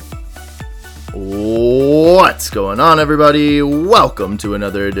What's going on, everybody? Welcome to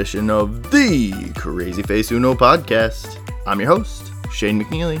another edition of the CrazyFaceUno Podcast. I'm your host, Shane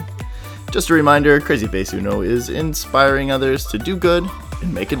McNeely. Just a reminder, CrazyFaceUno is inspiring others to do good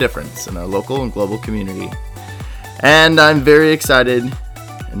and make a difference in our local and global community. And I'm very excited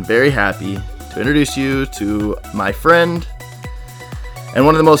and very happy to introduce you to my friend and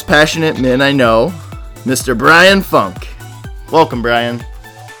one of the most passionate men I know, Mr. Bryan Funk. Welcome, Bryan.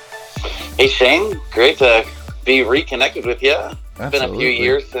 Hey Shane, great to be reconnected with you. It's Absolutely. been a few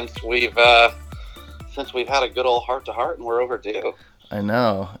years since we've had a good old heart to heart, and we're overdue. I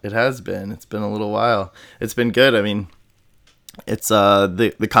know, it has been. It's been a little while. It's been good. I mean, it's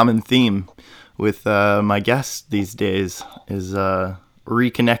the common theme with my guests these days is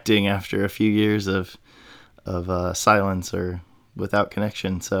reconnecting after a few years of silence or without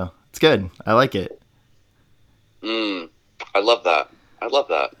connection. So it's good. I like it. I love that.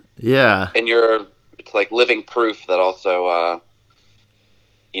 Yeah. And it's like living proof that also,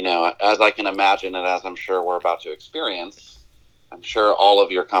 as I can imagine and as I'm sure we're about to experience, I'm sure all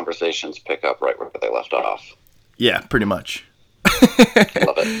of your conversations pick up right where they left off. Yeah, pretty much.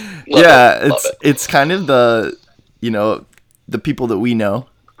 Love it. It's kind of the people that we know.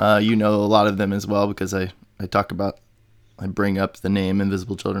 A lot of them as well because I bring up the name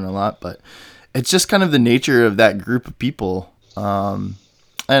Invisible Children a lot, but it's just kind of the nature of that group of people.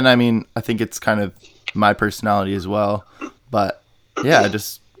 And I mean, I think it's kind of my personality as well, but yeah,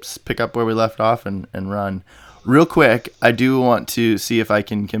 just pick up where we left off and run. Real quick, I do want to see if I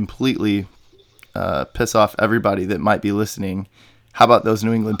can completely piss off everybody that might be listening. How about those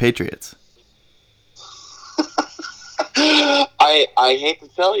New England Patriots? I hate to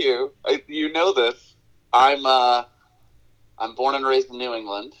tell you, you know this. I'm born and raised in New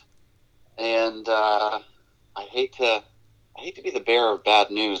England, and I hate to be the bearer of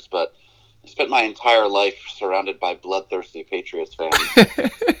bad news, but I spent my entire life surrounded by bloodthirsty Patriots fans,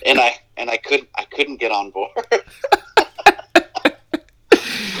 and I couldn't get on board.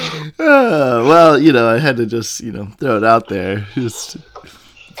 Well, I had to just throw it out there. Just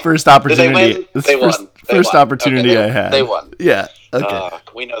first opportunity. Did they win? First opportunity okay, I had. They won. Yeah. Okay.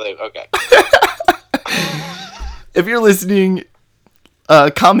 We know they. Okay. If you're listening,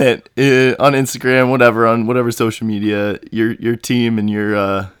 comment on Instagram, on whatever social media, your team and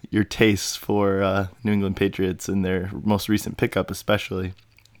your tastes for New England Patriots and their most recent pickup, especially.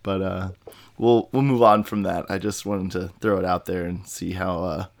 But we'll move on from that. I just wanted to throw it out there and see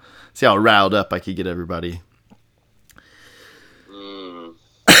how riled up I could get everybody.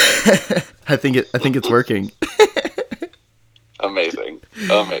 I think it's working. Amazing.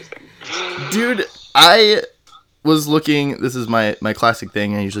 Dude, I was looking, this is my classic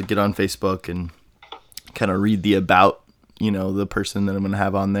thing. I usually get on Facebook and kind of read the about, the person that I'm going to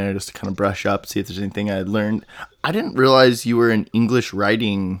have on there just to kind of brush up, see if there's anything I had learned. I didn't realize you were in English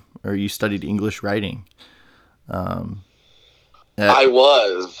writing, or you studied English writing. I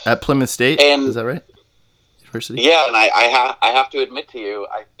was. At Plymouth State, is that right? University? Yeah, and I have to admit to you,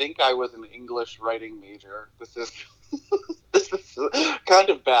 I think I was an English writing major. This is this is kind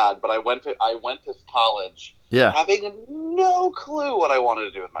of bad, but I went to college, having no clue what I wanted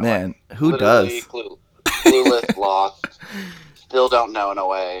to do with my life. Man, who does? Clueless, lost, still don't know in a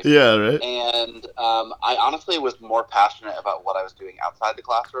way. Yeah, right. And I honestly was more passionate about what I was doing outside the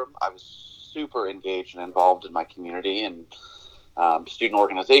classroom. I was super engaged and involved in my community and student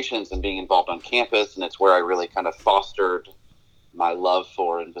organizations and being involved on campus, and it's where I really kind of fostered my love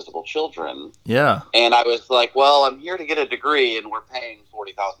for invisible children. Yeah. And I was like, well, I'm here to get a degree, and we're paying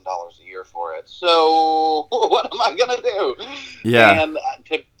 $40,000 a year for it. So what am I going to do? Yeah. And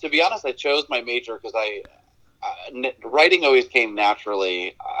to be honest, I chose my major because writing always came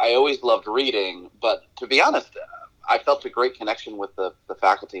naturally. I always loved reading, but to be honest, I felt a great connection with the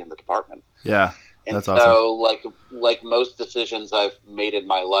faculty and the department. Yeah. And that's awesome. So, like most decisions I've made in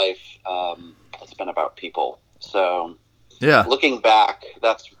my life, it's been about people. So, yeah. Looking back,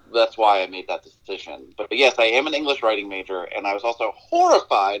 that's why I made that decision. But yes, I am an English writing major, and I was also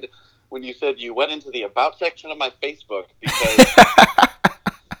horrified when you said you went into the about section of my Facebook because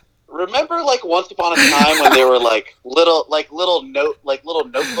remember, once upon a time when there were little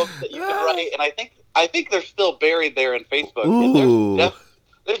notebooks that you could write, and I think they're still buried there in Facebook. Ooh. And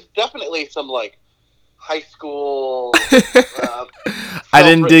there's definitely some high school. I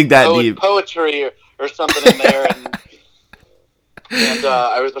didn't dig that deep. Poetry or something in there, and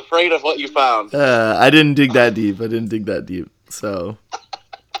I was afraid of what you found. I didn't dig that deep. So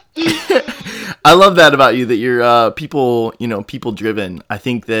I love that about you, that you're people driven. I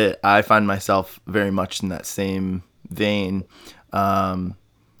think that I find myself very much in that same vein.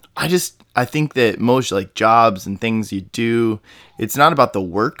 I think that most like jobs and things you do, it's not about the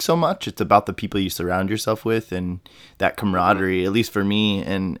work so much. It's about the people you surround yourself with and that camaraderie, at least for me.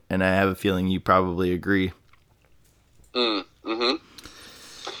 And I have a feeling you probably agree. Mm-hmm.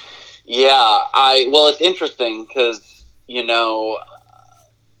 Yeah, well, it's interesting because,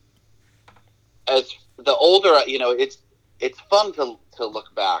 as the older, it's fun to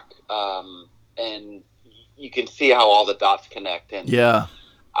look back, and you can see how all the dots connect. And Yeah.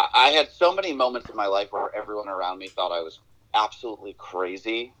 I had so many moments in my life where everyone around me thought I was absolutely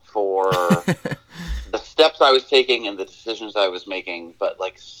crazy for the steps I was taking and the decisions I was making. But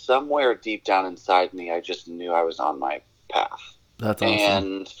like somewhere deep down inside me, I just knew I was on my path. That's awesome.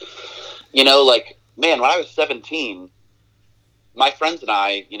 And, like, man, when I was 17, my friends and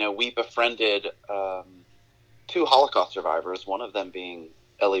I, we befriended two Holocaust survivors, one of them being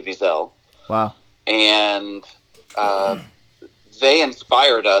Elie Wiesel. Wow. And they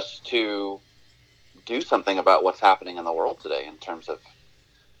inspired us to do something about what's happening in the world today in terms of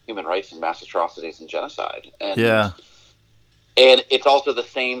human rights and mass atrocities and genocide. And yeah. And it's also the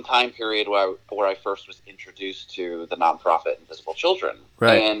same time period where I first was introduced to the nonprofit Invisible Children.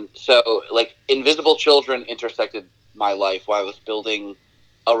 Right. And so, like, Invisible Children intersected my life while I was building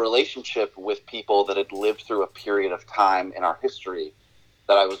a relationship with people that had lived through a period of time in our history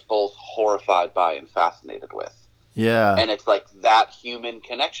that I was both horrified by and fascinated with. Yeah. And it's like that human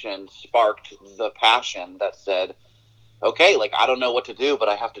connection sparked the passion that said, okay, like, I don't know what to do, but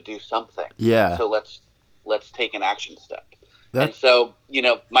I have to do something. Yeah. So let's take an action step. And so,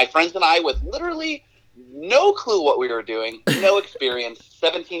 my friends and I, with literally no clue what we were doing, no experience,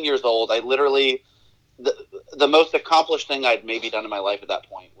 17 years old, I literally, the most accomplished thing I'd maybe done in my life at that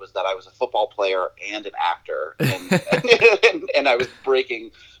point was that I was a football player and an actor. And, and I was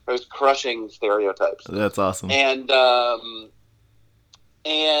crushing stereotypes. That's awesome. And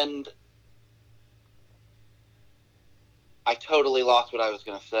I totally lost what I was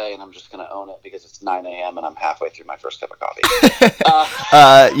going to say, and I'm just going to own it because it's 9 a.m. and I'm halfway through my first cup of coffee.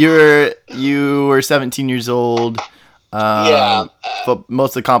 You were 17 years old. Yeah.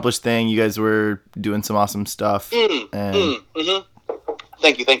 Most accomplished thing. You guys were doing some awesome stuff. Mm-hmm.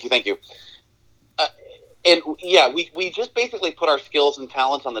 Thank you. And yeah, we just basically put our skills and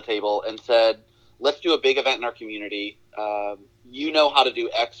talents on the table and said, let's do a big event in our community. You know how to do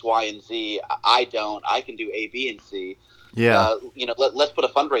X, Y, and Z. I don't. I can do A, B, and C. Yeah. Let's put a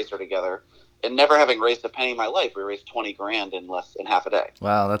fundraiser together. And never having raised a penny in my life, we raised $20,000 in half a day.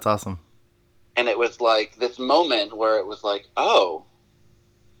 Wow, that's awesome. And it was like this moment where it was like, oh,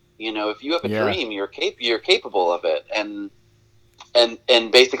 if you have a dream, you're capable of it. And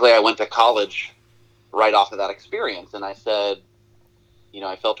basically, I went to college right off of that experience, and I said,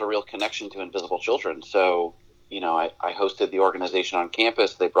 I felt a real connection to Invisible Children. So, I hosted the organization on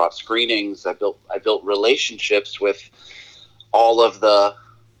campus. They brought screenings. I built relationships with all of the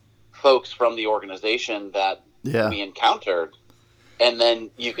folks from the organization that we encountered. And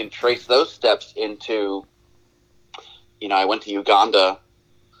then you can trace those steps into, I went to Uganda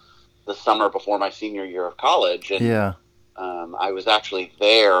the summer before my senior year of college. And I was actually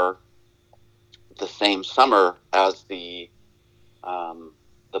there the same summer as the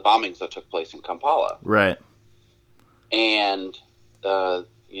bombings that took place in Kampala. Right. And,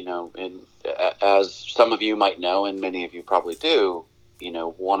 as some of you might know, and many of you probably do,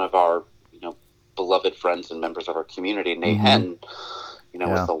 one of our, beloved friends and members of our community, Nate Henn,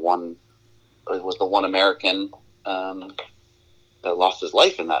 was the one American that lost his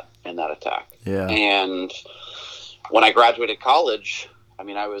life in that attack. Yeah. And when I graduated college, I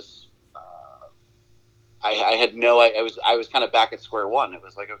mean, I was kind of back at square one. It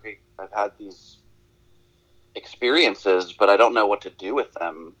was like, okay, I've had these experiences, but I don't know what to do with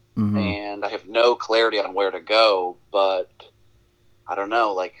them. Mm-hmm. And I have no clarity on where to go, but I don't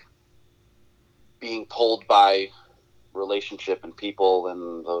know, like being pulled by relationship and people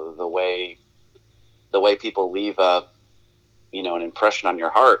and the way people leave an impression on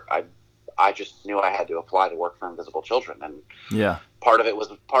your heart. I just knew I had to apply to work for Invisible Children. And part of it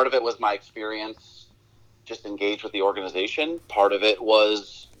was my experience just engaged with the organization. Part of it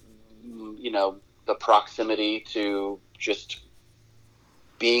was, the proximity to just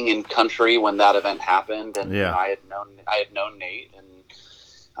being in country when that event happened. And I had known Nate and,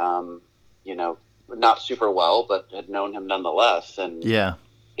 not super well, but had known him nonetheless. And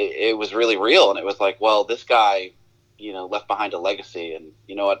it was really real. And it was like, well, this guy, left behind a legacy, and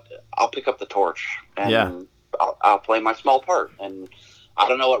you know what, I'll pick up the torch and I'll play my small part. And I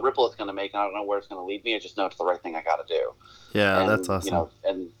don't know what ripple it's going to make. And I don't know where it's going to lead me. I just know it's the right thing I got to do. Yeah. And, that's awesome.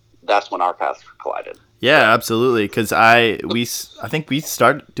 And that's when our paths collided. Yeah, absolutely. Because I think we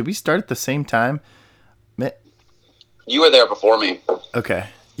started. Did we start at the same time? You were there before me. Okay.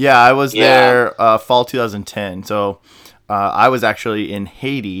 Yeah, I was Yeah. there fall 2010. So I was actually in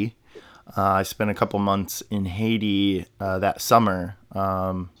Haiti. I spent a couple months in Haiti that summer,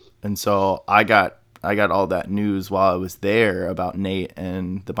 and so I got all that news while I was there about Nate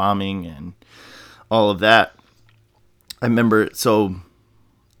and the bombing and all of that. I remember it so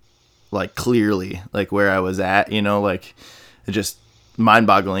like clearly, like where I was at, like it just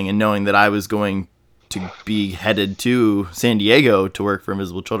mind-boggling, and knowing that I was going to be headed to San Diego to work for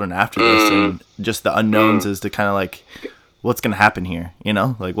Invisible Children after this, and just the unknowns as to kind of like what's going to happen here,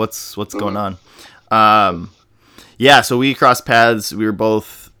 like what's going on. Yeah, so we crossed paths. We were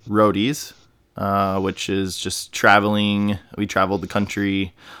both roadies, which is just traveling. We traveled the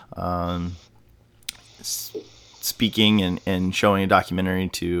country, speaking and showing a documentary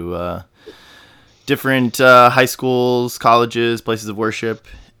to different high schools, colleges, places of worship.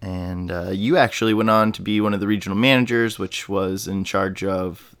 And you actually went on to be one of the regional managers, which was in charge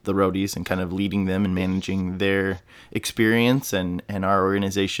of the roadies and kind of leading them and managing their experience and our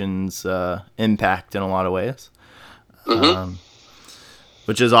organization's impact in a lot of ways,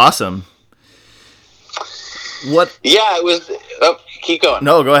 which is awesome. What? Yeah, it was. Oh, keep going.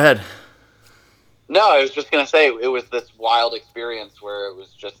 No, go ahead. No, I was just going to say it was this wild experience where it was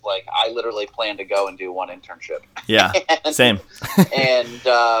just like I literally planned to go and do one internship. Yeah, same. And,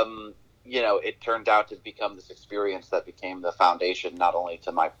 it turned out to become this experience that became the foundation not only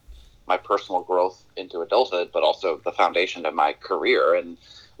to my personal growth into adulthood, but also the foundation of my career. And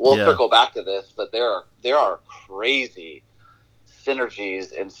we'll circle back to this, but there are crazy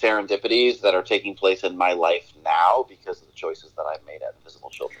synergies and serendipities that are taking place in my life now because of the choices that I've made at Invisible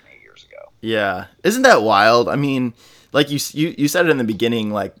Children 8 years ago. Yeah. Isn't that wild? I mean, like you said it in the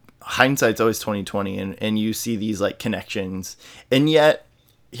beginning, like hindsight's always 20/20, and you see these like connections. And yet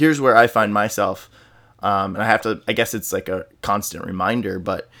here's where I find myself, and I guess it's like a constant reminder,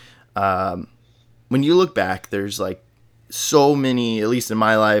 but when you look back, there's like so many, at least in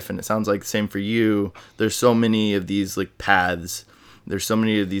my life, and it sounds like the same for you, there's so many of these like paths. There's so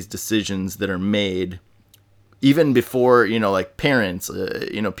many of these decisions that are made even before, like parents,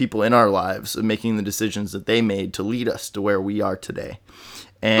 people in our lives making the decisions that they made to lead us to where we are today.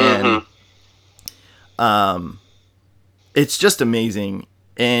 And it's just amazing.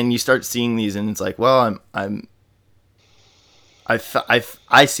 And you start seeing these and it's like, well,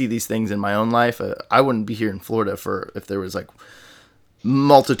 I see these things in my own life. I wouldn't be here in Florida if there was like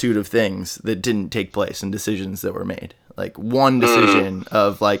multitude of things that didn't take place and decisions that were made. Like one decision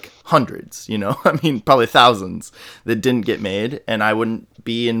of like hundreds, I mean, probably thousands that didn't get made, and I wouldn't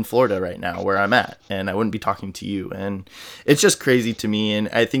be in Florida right now where I'm at, and I wouldn't be talking to you. And it's just crazy to me, and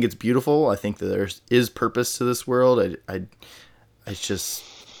I think it's beautiful. I think that there is purpose to this world. It's just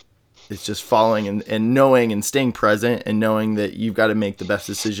following and knowing and staying present and knowing that you've got to make the best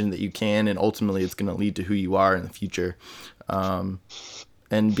decision that you can, and ultimately it's going to lead to who you are in the future, and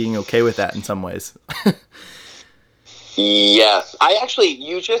being okay with that in some ways. Yes,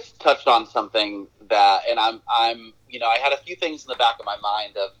 you just touched on something that, and I'm, I had a few things in the back of my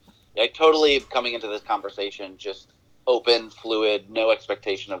mind of, I totally coming into this conversation just open, fluid, no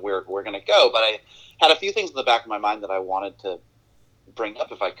expectation of where we're going to go, but I had a few things in the back of my mind that I wanted to bring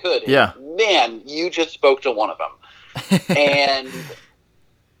up if I could. Yeah. And man, you just spoke to one of them, and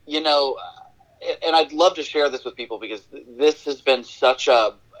and I'd love to share this with people because this has been such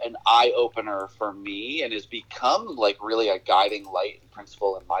an eye-opener for me and has become like really a guiding light and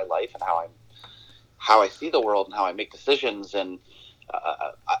principle in my life and how I see the world and how I make decisions. And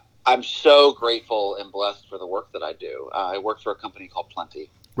I'm so grateful and blessed for the work that I do. I work for a company called Plenty.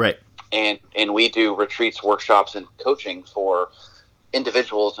 Right. And we do retreats, workshops, and coaching for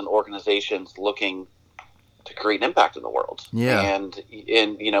individuals and organizations looking to create an impact in the world. Yeah. And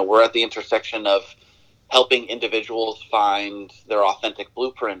we're at the intersection of helping individuals find their authentic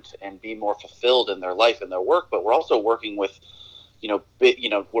blueprint and be more fulfilled in their life and their work. But we're also working with,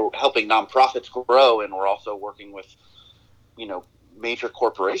 we're helping nonprofits grow, and we're also working with, major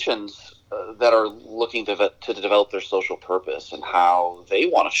corporations that are looking to develop their social purpose and how they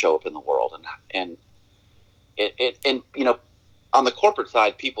want to show up in the world. And on the corporate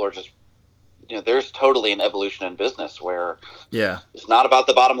side, people are just, there's totally an evolution in business where it's not about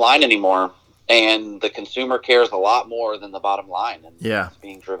the bottom line anymore. And the consumer cares a lot more than the bottom line. And it's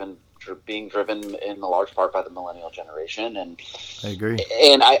being driven in a large part by the millennial generation. And I agree.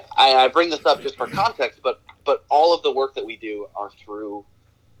 And I bring this up just for context, but all of the work that we do are through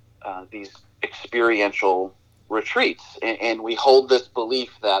these experiential retreats, and we hold this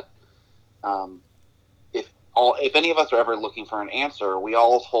belief that if any of us are ever looking for an answer, we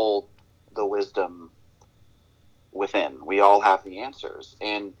all hold the wisdom within. We all have the answers,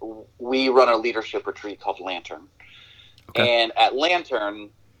 and we run a leadership retreat called Lantern. Okay. And at Lantern,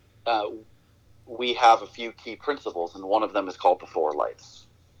 we have a few key principles, and one of them is called the 4 lights.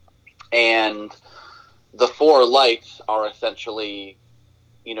 And the 4 lights are essentially,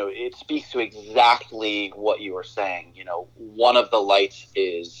 it speaks to exactly what you were saying. One of the lights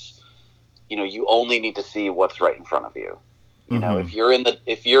is, you only need to see what's right in front of you. If you're in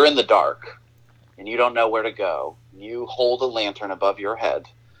the dark and you don't know where to go, you hold a lantern above your head.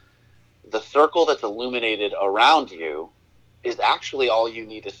 The circle that's illuminated around you is actually all you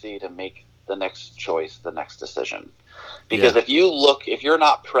need to see to make the next choice, the next decision. Because if you're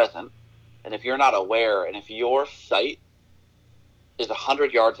not present, and if you're not aware, and if your sight is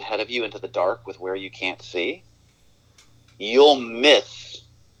 100 yards ahead of you into the dark with where you can't see, you'll miss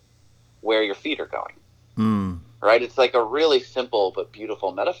where your feet are going. Right? It's like a really simple but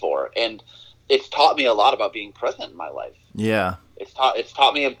beautiful metaphor, and it's taught me a lot about being present in my life. Yeah. It's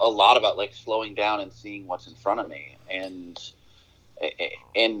taught me a lot about like slowing down and seeing what's in front of me, and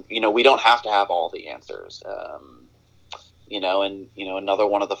we don't have to have all the answers. Another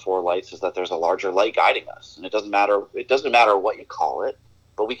one of the 4 lights is that there's a larger light guiding us, and it doesn't matter what you call it,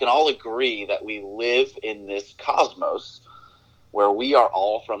 but we can all agree that we live in this cosmos where we are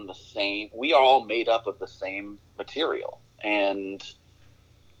all made up of the same material. And,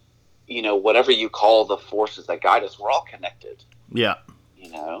 whatever you call the forces that guide us, we're all connected. Yeah.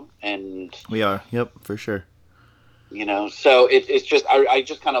 And we are. Yep, for sure. So it's just, I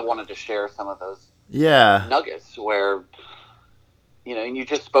just kind of wanted to share some of those nuggets where, and you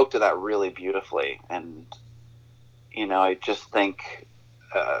just spoke to that really beautifully. And, I just think,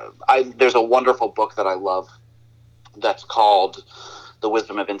 there's a wonderful book that I love that's called The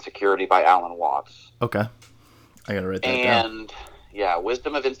Wisdom of Insecurity by Alan Watts. Okay. I gotta write that down. And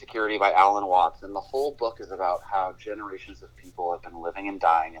Wisdom of Insecurity by Alan Watts. And the whole book is about how generations of people have been living and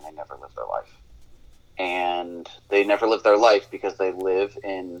dying and they never live their life. And they never live their life because they live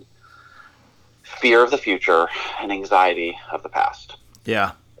in fear of the future and anxiety of the past.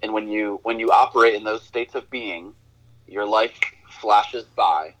 Yeah. And when you operate in those states of being, your life flashes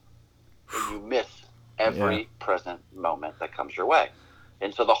by and you miss every present moment that comes your way.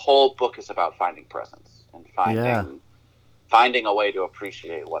 And so the whole book is about finding presence and finding a way to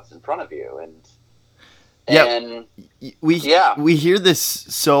appreciate what's in front of you. And we hear this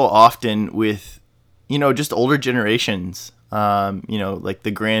so often with, just older generations, like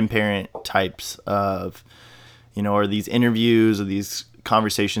the grandparent types of, or these interviews or these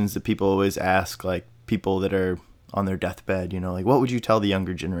conversations that people always ask, like people that are on their deathbed, like, what would you tell the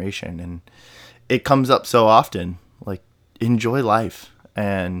younger generation? And it comes up so often, like, enjoy life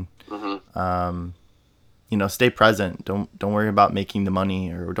and, stay present. Don't worry about making the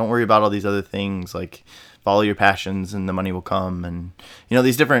money, or don't worry about all these other things. Like, follow your passions and the money will come. And,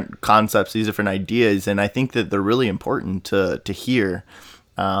 these different concepts, these different ideas. And I think that they're really important to hear,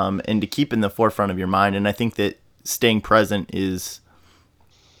 and to keep in the forefront of your mind. And I think that staying present is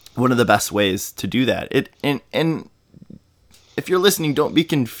one of the best ways to do that. And if you're listening, don't be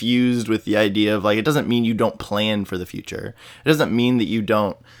confused with the idea of, like, it doesn't mean you don't plan for the future. It doesn't mean that you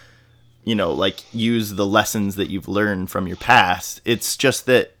don't, use the lessons that you've learned from your past. It's just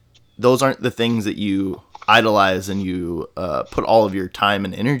that those aren't the things that you idolize and you put all of your time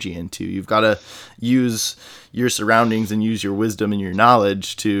and energy into. You've got to use your surroundings and use your wisdom and your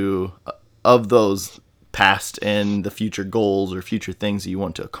knowledge of those past and the future goals or future things that you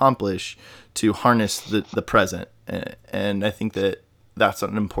want to accomplish to harness the present. And I think that that's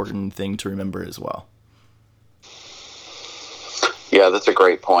an important thing to remember as well. Yeah, that's a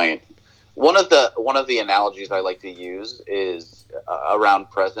great point. One of the analogies I like to use is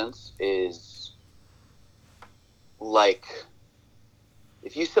around presence is like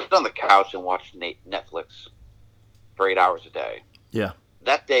if you sit on the couch and watch Netflix for 8 hours a day. Yeah,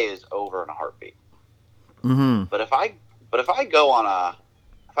 that day is over in a heartbeat. Mm-hmm. But if I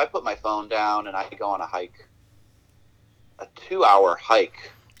put my phone down and I go on a hike, a 2-hour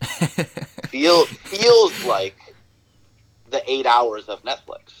hike feels like the 8 hours of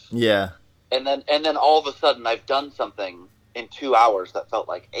Netflix. Yeah. And then all of a sudden I've done something in 2 hours that felt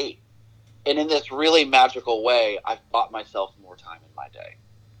like 8. And in this really magical way, I've bought myself more time in my day.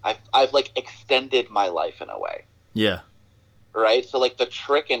 I've like extended my life in a way. Yeah. Right? So like the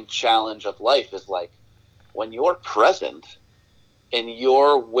trick and challenge of life is like when you're present and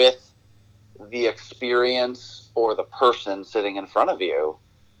you're with the experience or the person sitting in front of you,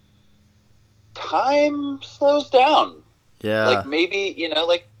 time slows down. Yeah. Like maybe,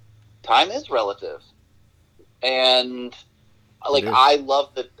 like time is relative. And It like is. I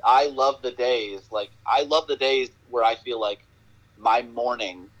love the days. Like I love the days where I feel like my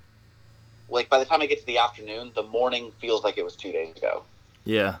morning, like by the time I get to the afternoon, the morning feels like it was 2 days ago.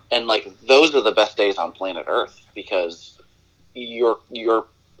 Yeah. And like those are the best days on planet Earth because you're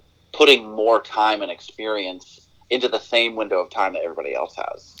putting more time and experience into the same window of time that everybody else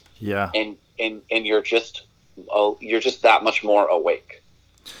has. Yeah. And you're just that much more awake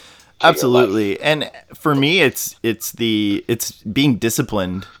to your life. Absolutely. And for me, it's being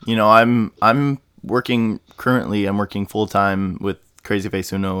disciplined. You know, I'm working currently. I'm working full time with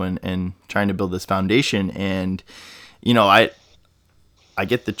CrazyFaceUno and trying to build this foundation. And you know, I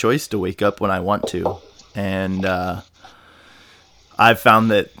get the choice to wake up when I want to, and I've found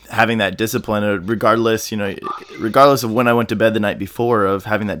that having that discipline, regardless of when I went to bed the night before, of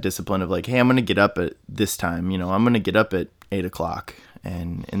having that discipline of like, hey, I'm going to get up at this time. You know, I'm going to get up at 8 o'clock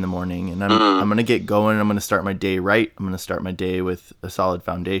and in the morning, and I'm going to get going. I'm going to start my day right. I'm going to start my day with a solid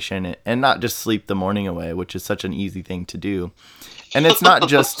foundation, and not just sleep the morning away, which is such an easy thing to do. And it's not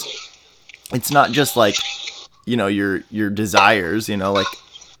just like, you know, your desires, you know, like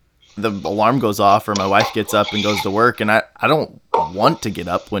the alarm goes off or my wife gets up and goes to work, and I don't want to get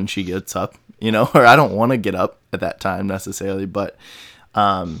up when she gets up, you know, or I don't want to get up at that time necessarily, but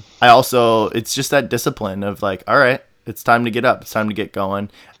I also, it's just that discipline of like, all right, it's time to get up, it's time to get going.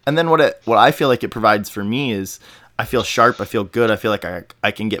 And then what I feel like it provides for me is I feel sharp, I feel good, I feel like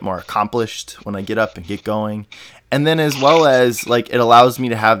I can get more accomplished when I get up and get going. And then as well as like it allows me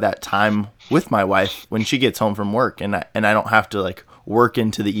to have that time with my wife when she gets home from work, and I don't have to like work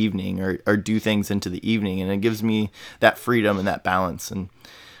into the evening or do things into the evening, and it gives me that freedom and that balance and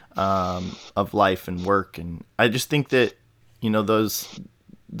of life and work. And I just think that, you know, those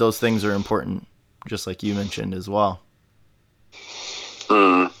things are important, just like you mentioned as well.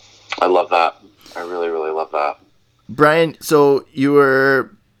 I love that. I really, really love that. Bryan, so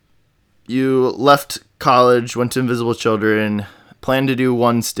you left college, went to Invisible Children, planned to do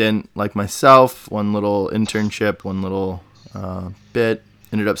one stint like myself, one little internship, one little bit,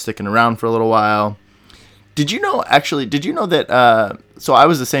 ended up sticking around for a little while. Did you know that, so I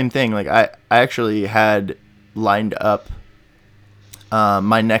was the same thing. Like I actually had lined up,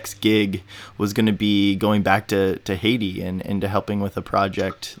 my next gig was going to be going back to Haiti and to helping with a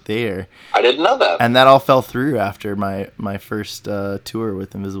project there. I didn't know that. And that all fell through after my first tour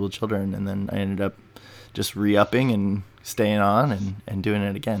with Invisible Children. And then I ended up just re-upping and staying on and doing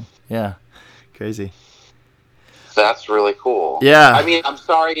it again. Yeah. Crazy. That's really cool. Yeah. I mean, I'm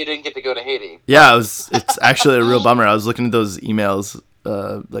sorry you didn't get to go to Haiti. Yeah, it's actually a real bummer. I was looking at those emails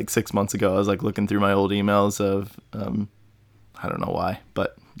like 6 months ago. I was like looking through my old emails of I don't know why,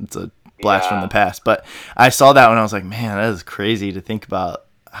 but it's a blast from the past. But I saw that when I was like, man, that is crazy to think about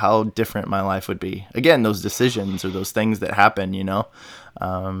how different my life would be. Again, those decisions or those things that happen, you know,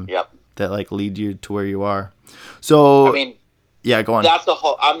 that like lead you to where you are. So, I mean, yeah, go on.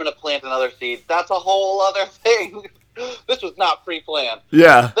 I'm going to plant another seed. That's a whole other thing. This was not pre-planned.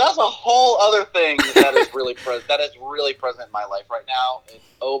 Yeah. That's a whole other thing that is really present in my life right now. And,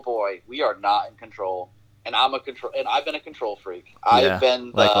 oh boy, we are not in control. And I've been a control freak.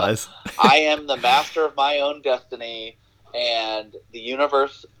 Likewise. I am the master of my own destiny, and the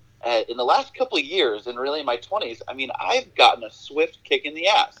universe, in the last couple of years, and really in my 20s, I mean, I've gotten a swift kick in the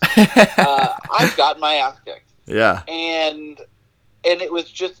ass. I've gotten my ass kicked. Yeah. And it was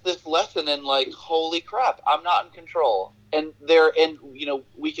just this lesson in like, holy crap, I'm not in control. And you know,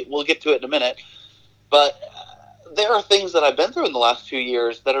 we'll get to it in a minute, but there are things that I've been through in the last 2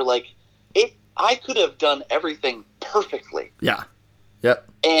 years that are like, I could have done everything perfectly. Yeah. Yep.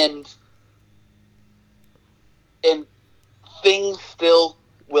 And things still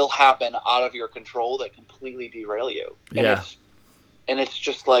will happen out of your control that completely derail you. And it's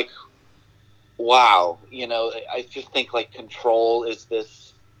just like, wow, you know, I just think like control is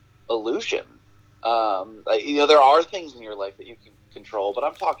this illusion. You know, there are things in your life that you can control, but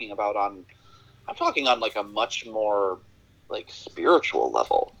I'm talking on like a much more like spiritual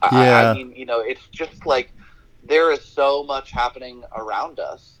level. I mean, you know, it's just like there is so much happening around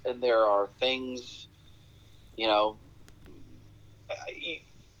us, and there are things, you know, you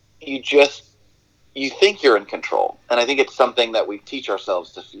think you're in control, and I think it's something that we teach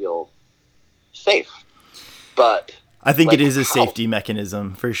ourselves to feel safe. But I think it is a safety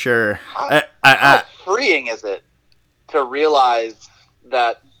mechanism for sure. How freeing is it to realize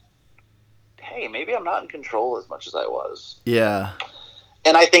that, hey, maybe I'm not in control as much as I was. Yeah.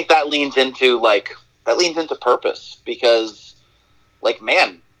 And I think that leans into purpose, because like,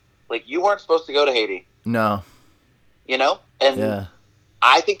 man, Like, you weren't supposed to go to Haiti, No. you know? And Yeah.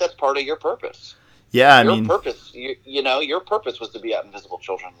 I think that's part of your purpose. Yeah, I Your mean, purpose, you know, your purpose was to be at Invisible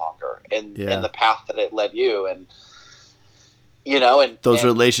Children longer, and yeah. the path that it led you, and you know, Those and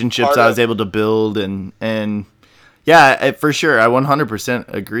relationships part I was of able to build, and yeah, for sure, I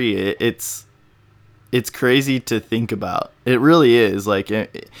 100% agree. It's crazy to think about. It really is, like,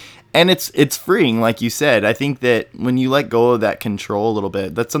 and it's freeing, like you said. I think that when you let go of that control a little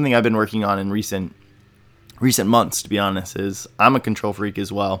bit, that's something I've been working on in recent months, to be honest. Is I'm a control freak as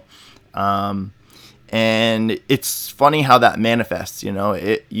well. And it's funny how that manifests. You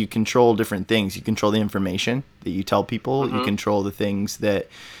know, you control different things. You control the information that you tell people. You control the things that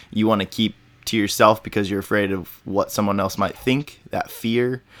you want to keep to yourself because you're afraid of what someone else might think. That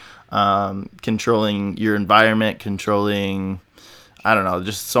fear, controlling your environment, controlling, I don't know,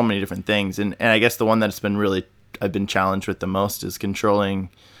 just so many different things. And I guess the one that's been really I've been challenged with the most is controlling,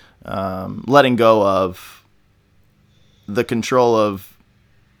 letting go of the control of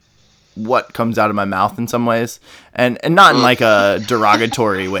what comes out of my mouth in some ways, and not in like a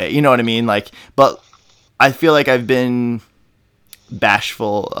derogatory way, you know what I mean? Like, but I feel like I've been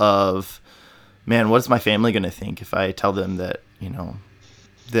bashful of, man, what's my family going to think if I tell them that, you know,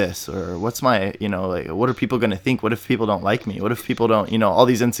 this, or what's my, you know, like, what are people going to think? What if people don't like me? What if people don't, you know, all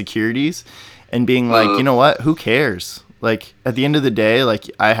these insecurities, and being like, you know what, who cares? Like, at the end of the day, like,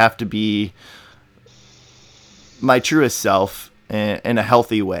 I have to be my truest self in a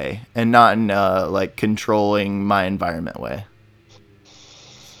healthy way, and not in like controlling my environment way.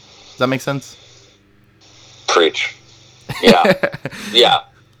 Does that make sense? Preach. Yeah. Yeah.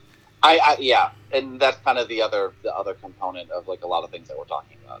 I yeah, and that's kind of the other component of like a lot of things that we're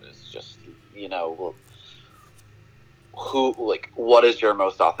talking about is just, you know, who, like, what is your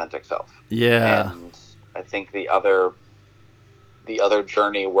most authentic self? Yeah. And I think the other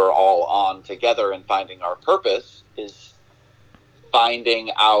journey we're all on together in finding our purpose is finding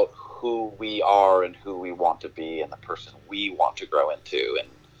out who we are and who we want to be and the person we want to grow into, and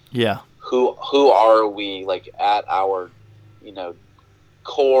yeah, who are we, like, at our, you know,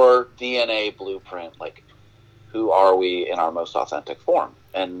 core DNA blueprint, like, who are we in our most authentic form,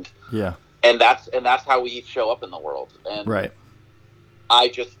 and yeah, and that's how we each show up in the world. And right. I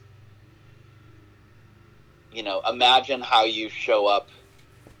just, you know, imagine how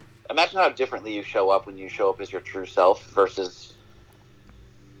differently you show up when you show up as your true self versus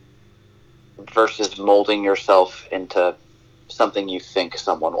molding yourself into something you think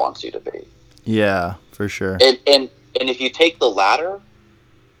someone wants you to be. Yeah, for sure. And if you take the latter,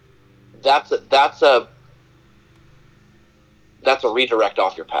 that's a redirect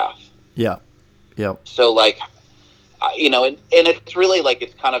off your path. Yeah. Yep. So, like, you know, and it's really, like,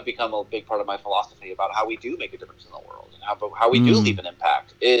 it's kind of become a big part of my philosophy about how we do make a difference in the world, and how we do leave an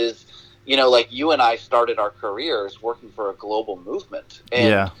impact is, you know, like, you and I started our careers working for a global movement, and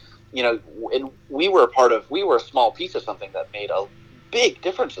yeah, you know, and we were a small piece of something that made a big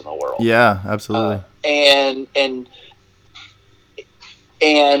difference in the world. Yeah, absolutely. And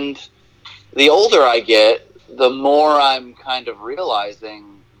the older I get, the more I'm kind of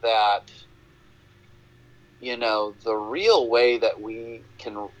realizing that, you know, the real way that we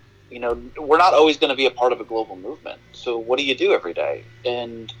can, you know, we're not always going to be a part of a global movement. So what do you do every day?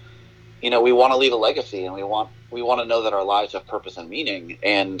 And, you know, we want to leave a legacy, and we want to know that our lives have purpose and meaning.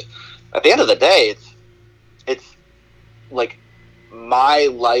 And at the end of the day, it's like, my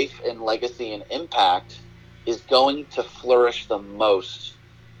life and legacy and impact is going to flourish the most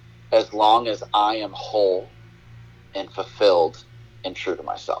as long as I am whole and fulfilled and true to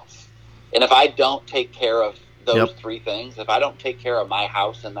myself. And if I don't take care of those three things, if I don't take care of my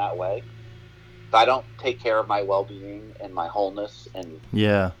house in that way, if I don't take care of my well-being and my wholeness and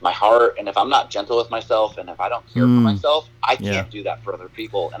my heart, and if I'm not gentle with myself, and if I don't care for myself, I can't do that for other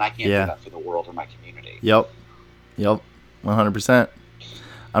people, and I can't do that for the world or my community. Yep. 100%.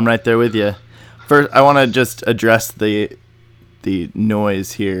 I'm right there with you. First, I want to just address the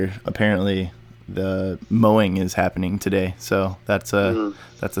noise here. Apparently, the mowing is happening today, so that's a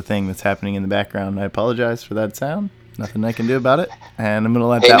thing that's happening in the background. I apologize for that sound. Nothing I can do about it, and I'm gonna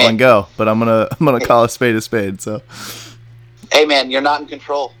let that one go. But I'm gonna call a spade. So, hey man, you're not in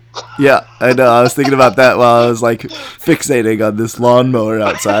control. Yeah, I know. I was thinking about that while I was like fixating on this lawnmower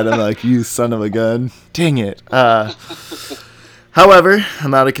outside. I'm like, you son of a gun! Dang it. However,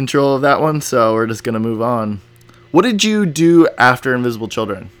 I'm out of control of that one, so we're just gonna move on. What did you do after Invisible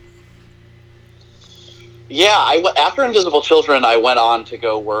Children? Yeah, after Invisible Children, I went on to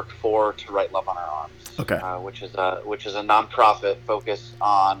go work for To Write Love on Our Arms. Okay. Which is a nonprofit focused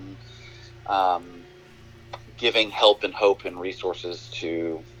on giving help and hope and resources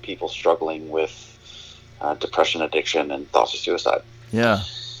to people struggling with depression, addiction, and thoughts of suicide. Yeah.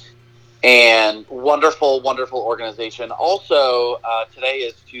 And wonderful, wonderful organization. Also, today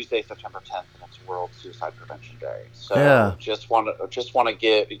is Tuesday, September 10th, and it's World Suicide Prevention Day. So just want to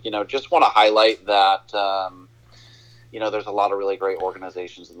give, just want to highlight that, there's a lot of really great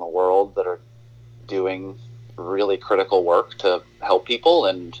organizations in the world that are doing really critical work to help people,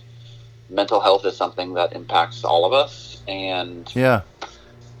 and mental health is something that impacts all of us. And, I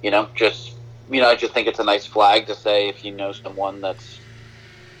just think it's a nice flag to say, if you know someone that's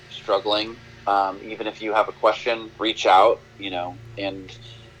struggling, even if you have a question, reach out, and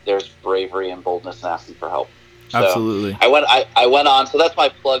there's bravery and boldness in asking for help. So absolutely. I went on, so that's my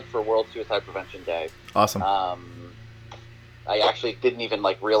plug for World Suicide Prevention Day. Awesome. I actually didn't even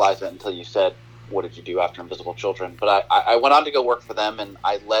realize it until you said, what did you do after Invisible Children? But I went on to go work for them, and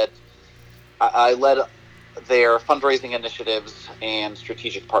I led their fundraising initiatives and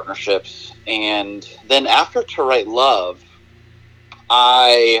strategic partnerships. And then after To Write Love,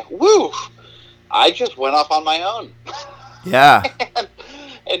 I just went off on my own. Yeah.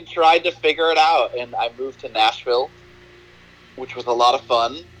 and tried to figure it out. And I moved to Nashville, which was a lot of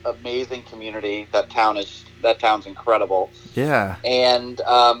fun. Amazing community. That town's incredible. Yeah. And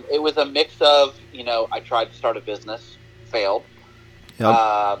it was a mix of, I tried to start a business, failed. Yep.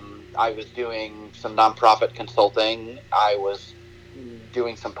 I was doing some nonprofit consulting. I was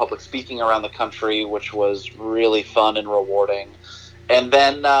doing some public speaking around the country, which was really fun and rewarding. And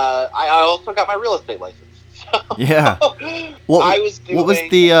then I also got my real estate license. So yeah. What was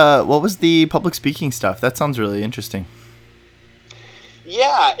the public speaking stuff? That sounds really interesting.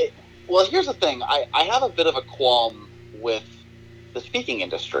 Yeah. Well, here's the thing. I have a bit of a qualm with the speaking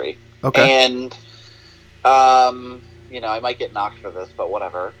industry. Okay. And, I might get knocked for this, but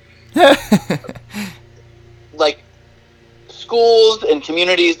whatever. Schools and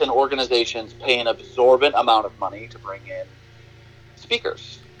communities and organizations pay an absorbent amount of money to bring in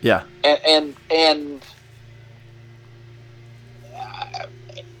speakers. Yeah. And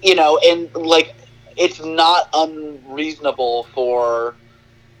it's not unreasonable for,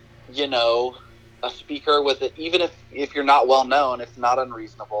 a speaker with it, even if you're not well known, it's not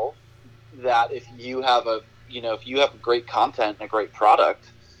unreasonable that if you have great content and a great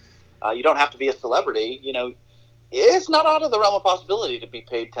product, you don't have to be a celebrity, it's not out of the realm of possibility to be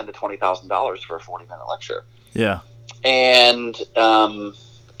paid $10,000 to $20,000 for a 40-minute lecture. Yeah. And then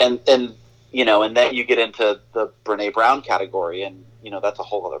you get into the Brene Brown category, and, that's a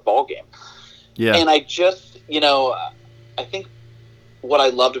whole other ballgame. Yeah. And I just, I think what I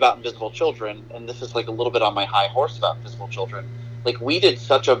loved about Invisible Children, and this is a little bit on my high horse about Invisible Children, we did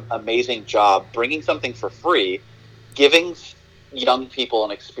such an amazing job bringing something for free, giving young people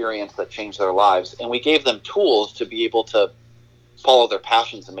an experience that changed their lives, and we gave them tools to be able to follow their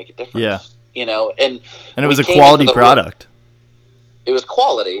passions and make a difference. Yeah. And it was a quality product. It was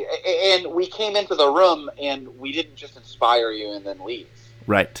quality, and we came into the room, and we didn't just inspire you and then leave.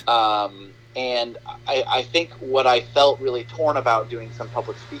 Right. And I think what I felt really torn about doing some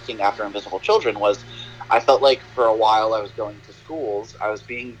public speaking after Invisible Children was, I felt like for a while I was going to schools, I was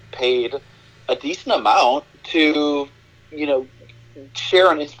being paid a decent amount to, share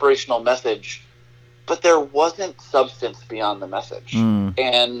an inspirational message, but there wasn't substance beyond the message.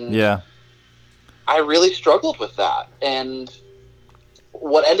 And yeah, I really struggled with that. And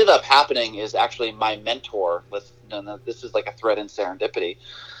what ended up happening is actually my mentor, this is like a thread in serendipity.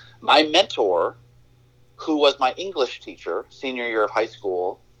 My mentor, who was my English teacher, senior year of high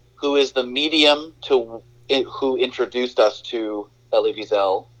school, who is the medium who introduced us to Elie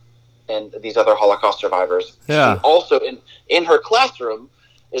Wiesel and these other Holocaust survivors. Yeah. She also, in her classroom,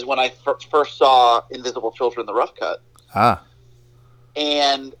 is when I first saw Invisible Children, the Rough Cut. Ah.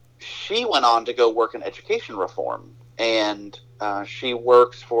 And she went on to go work in education reform. And she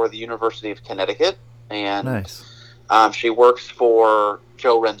works for the University of Connecticut. And nice. She works for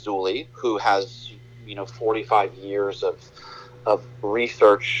Joe Renzulli, who has, 45 years of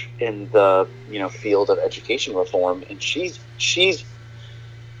research in the, field of education reform. And she's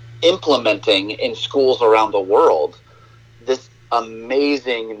implementing in schools around the world this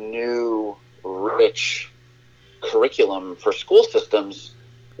amazing new rich curriculum for school systems,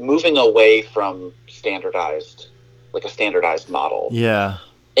 moving away from a standardized model. Yeah.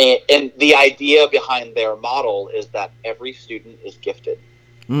 And the idea behind their model is that every student is gifted,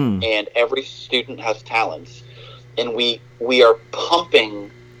 and every student has talents, and we are pumping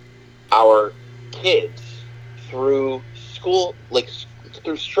our kids through school,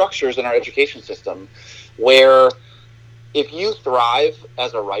 through structures in our education system, where if you thrive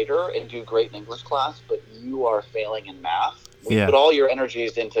as a writer and do great in English class, but you are failing in math. We Yeah. put all your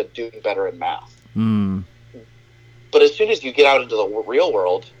energies into doing better in math. Mm. But as soon as you get out into the real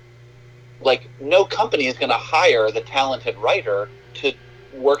world, like, no company is going to hire the talented writer to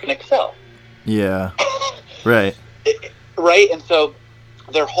work in Excel. Yeah. Right. Right? And so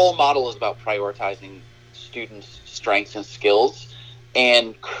their whole model is about prioritizing students' strengths and skills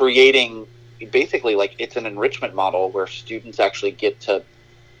and creating, basically, like, it's an enrichment model where students actually get to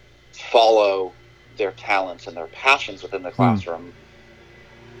follow their talents and their passions within the classroom.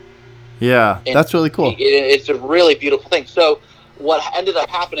 Yeah, And that's really cool. It's a really beautiful thing. So what ended up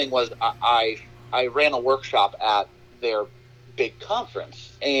happening was I ran a workshop at their big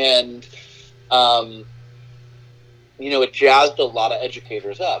conference, and it jazzed a lot of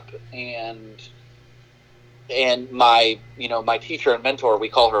educators up, and my teacher and mentor, we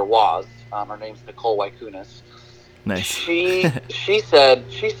call her Waz. Her name's Nicole Waikunis. Nice. She said,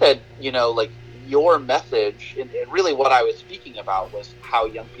 like, your message, and really what I was speaking about was how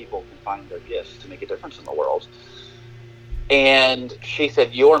young people can find their gifts to make a difference in the world. And she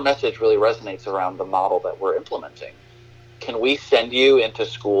said, your message really resonates around the model that we're implementing. Can we send you into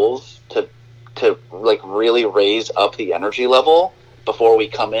schools to like really raise up the energy level before we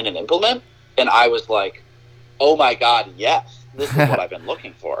come in and implement? And I was like, oh my God, yes. This is what I've been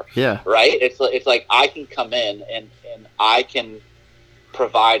looking for. Yeah. Right? It's like I can come in and I can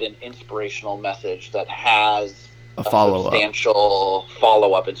provide an inspirational message that has a follow-up, substantial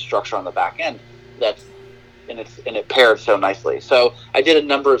follow-up and structure on the back end and it paired so nicely. So I did a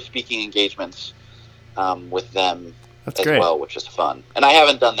number of speaking engagements with them as well, which is fun. And I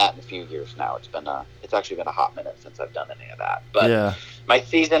haven't done that in a few years now. It's actually been a hot minute since I've done any of that. But my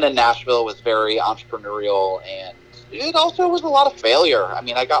season in Nashville was very entrepreneurial, and it also was a lot of failure. I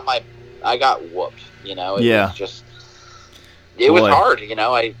mean, I got whooped, It was just, it was hard,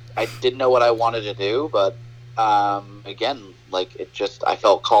 I didn't know what I wanted to do, but again, like, I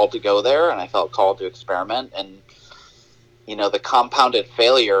felt called to go there, and I felt called to experiment, and the compounded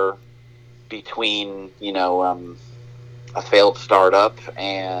failure between a failed startup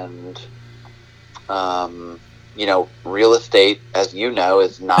and real estate, as you know,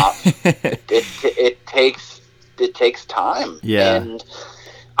 is not it takes time. And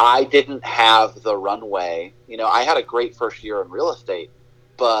I didn't have the runway. I had a great first year in real estate,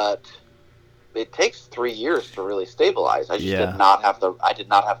 but it takes 3 years to really stabilize. I just did not have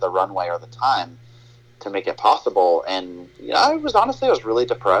the runway or the time to make it possible. And I was really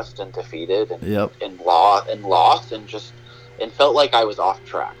depressed and defeated and lost and felt like I was off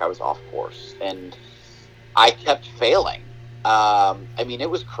track. I was off course, and I kept failing. It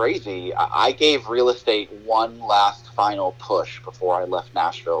was crazy. I gave real estate one last final push before I left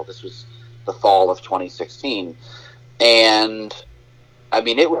Nashville. This was the fall of 2016. And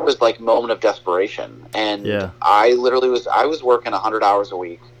it was like a moment of desperation. And I was working 100 hours a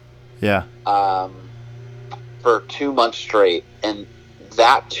week. Yeah. For 2 months straight. And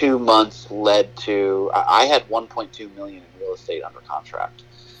that 2 months led to, I had 1.2 million in real estate under contract.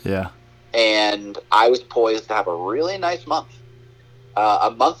 Yeah. And I was poised to have a really nice month.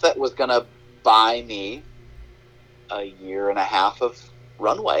 A month that was going to buy me a year and a half of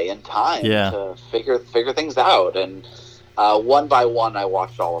runway and time to figure things out. And one by one, I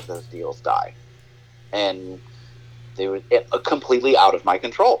watched all of those deals die. And they were completely out of my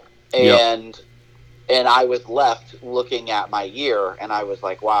control. And I was left looking at my year, and I was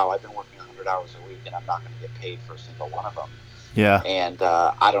like, wow, I've been working 100 hours a week, and I'm not going to get paid for a single one of them. Yeah. And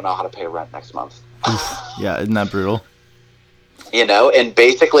I don't know how to pay rent next month. Yeah, isn't that brutal? And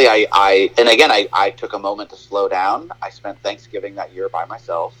basically I took a moment to slow down. I spent Thanksgiving that year by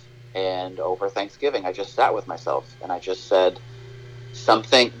myself, and over Thanksgiving I just sat with myself, and I just said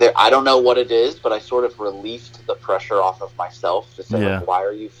something there. I don't know what it is, but I sort of released the pressure off of myself to say, like, why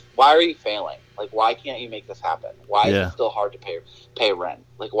are you failing? Like, why can't you make this happen? Why is it still hard to pay rent?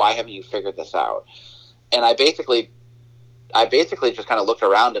 Like, why haven't you figured this out? And I basically just kind of looked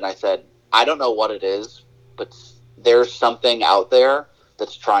around, and I said, I don't know what it is, but there's something out there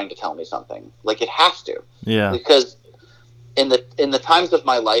that's trying to tell me something. Like, it has to. Yeah. Because in the times of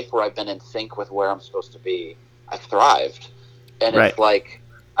my life where I've been in sync with where I'm supposed to be, I've thrived. And it's like,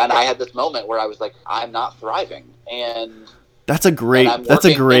 and I had this moment where I was like, I'm not thriving. And that's a great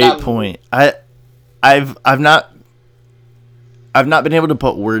point. I've not been able to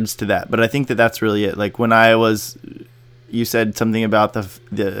put words to that, but I think that's really it. Like, when you said something about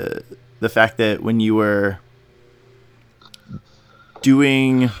the fact that when you were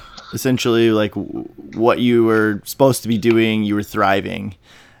doing essentially like what you were supposed to be doing, you were thriving.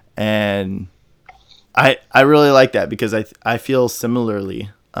 And I really like that, because I feel similarly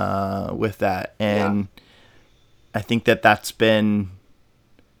with that. And I think that's been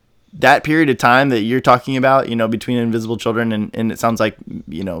that period of time that you're talking about, between Invisible Children and it sounds like,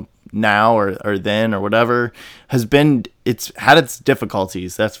 now or then or whatever it's had its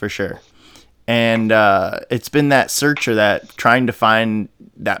difficulties, that's for sure. And it's been that search or that trying to find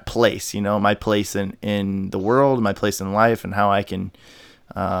that place, my place in the world, my place in life, and how I can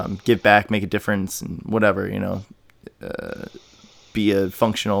give back, make a difference, and whatever, be a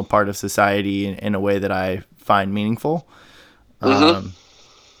functional part of society in a way that I find meaningful. And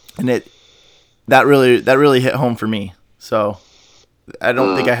that really hit home for me. So I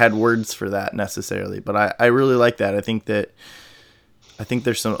don't think I had words for that necessarily, but I really like that. I think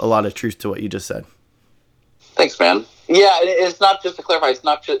there's a lot of truth to what you just said. Thanks, man. Yeah, it's not, just to clarify, it's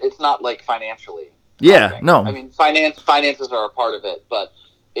not like financially. Yeah, no. I mean, finances are a part of it, but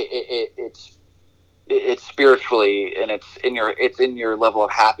it's spiritually, and it's in your level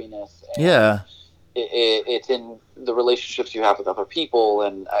of happiness. And yeah. It's in the relationships you have with other people,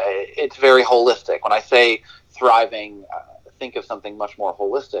 and it's very holistic. When I say thriving, think of something much more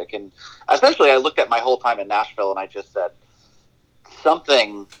holistic. And especially, I looked at my whole time in Nashville, and I just said,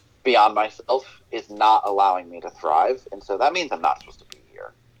 something beyond myself is not allowing me to thrive, and so that means I'm not supposed to be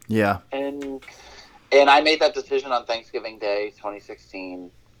here. Yeah. And I made that decision on Thanksgiving Day,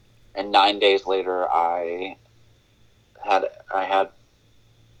 2016, and 9 days later, I had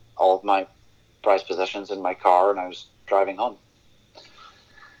all of my prized possessions in my car, and I was driving home.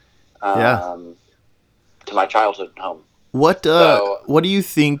 To my childhood home. What do you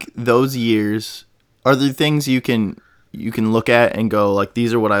think those years are? There things you can look at and go like,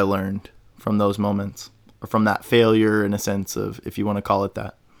 these are what I learned from those moments, or from that failure, in a sense of, if you want to call it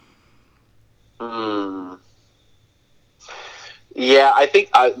that. Yeah, I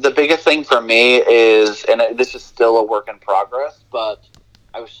think the biggest thing for me is, and this is still a work in progress, but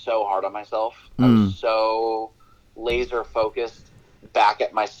I was so hard on myself. I was so laser focused back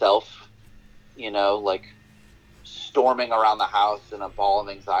at myself, like storming around the house in a ball of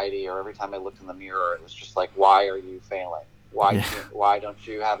anxiety, or every time I looked in the mirror, it was just like, why are you failing? Why don't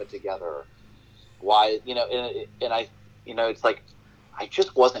you have it together? Why, and I, it's like, I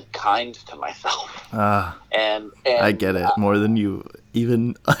just wasn't kind to myself. And I get it more than you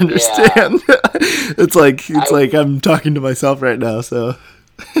even understand. Yeah. It's like I'm talking to myself right now. So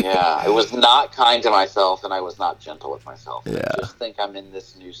yeah, I was not kind to myself, and I was not gentle with myself. Yeah. I just think I'm in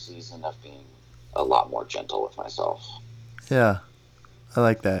this new season of being a lot more gentle with myself. Yeah, I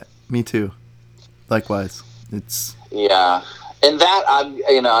like that. Me too. Likewise. It's and that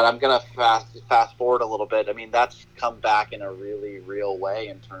and I'm gonna fast forward a little bit. I mean, that's come back in a really real way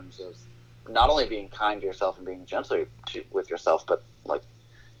in terms of not only being kind to yourself and being gentle with yourself, but like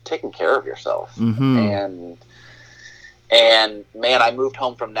taking care of yourself. Mm-hmm. And man, I moved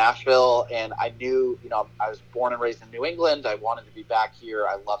home from Nashville, and I knew, I was born and raised in New England. I wanted to be back here.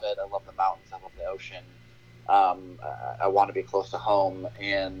 I love it. I love the mountains. I love the ocean. I want to be close to home,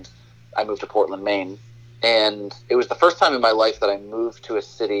 and I moved to Portland, Maine. And it was the first time in my life that I moved to a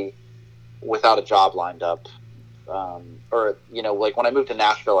city without a job lined up. Like when I moved to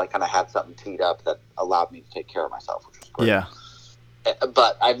Nashville, I kind of had something teed up that allowed me to take care of myself, which was great. Yeah.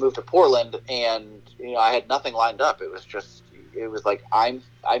 But I moved to Portland, and I had nothing lined up. It was like I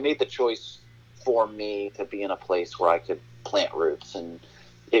made the choice for me to be in a place where I could plant roots, and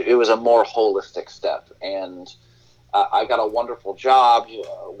it was a more holistic step. And I got a wonderful job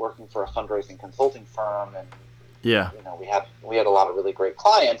working for a fundraising consulting firm, and we had a lot of really great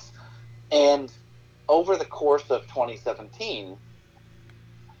clients. And over the course of 2017,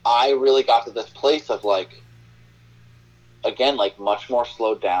 I really got to this place of like, again, like much more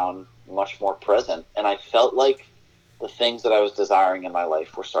slowed down, much more present. And I felt like the things that I was desiring in my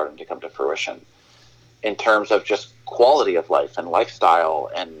life were starting to come to fruition in terms of just quality of life and lifestyle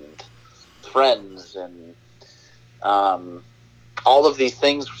and friends. And all of these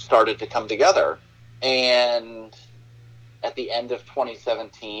things started to come together. And at the end of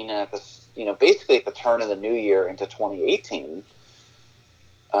 2017, and at this, basically at the turn of the new year into 2018,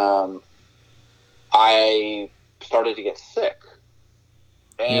 I started to get sick,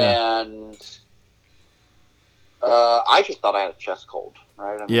 and I just thought I had a chest cold,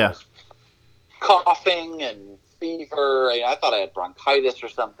 right? I was coughing and fever. I thought I had bronchitis or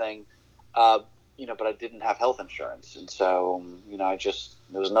something, but I didn't have health insurance, and so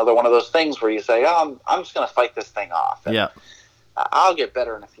it was another one of those things where you say, "Oh, I'm just going to fight this thing off, and I'll get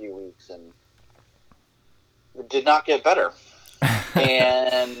better in a few weeks," and it did not get better,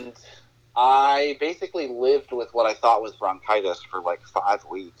 and I basically lived with what I thought was bronchitis for like 5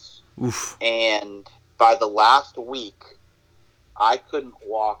 weeks. Oof. And by the last week, I couldn't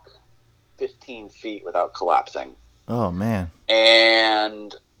walk 15 feet without collapsing. Oh man.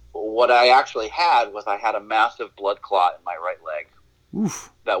 And what I actually had was I had a massive blood clot in my right leg.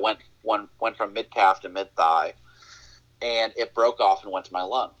 Oof. That went from mid calf to mid thigh, and it broke off and went to my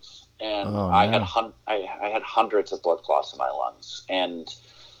lungs. And Oh I had no. I had hundreds of blood clots in my lungs, and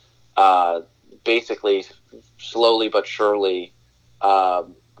basically, slowly but surely,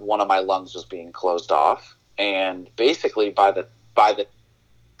 one of my lungs was being closed off. And basically, by the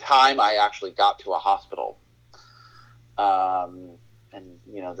time I actually got to a hospital, and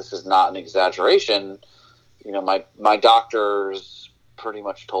this is not an exaggeration. My doctors pretty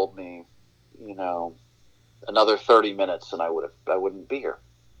much told me, another 30 minutes and I wouldn't be here.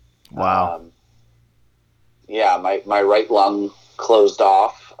 Wow. Yeah, my right lung closed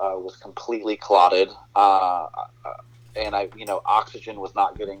off, was completely clotted, and oxygen was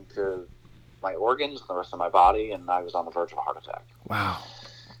not getting to my organs and the rest of my body, and I was on the verge of a heart attack. Wow.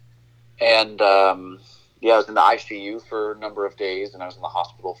 And yeah, I was in the ICU for a number of days, and I was in the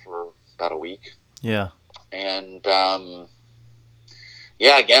hospital for about a week. Yeah. And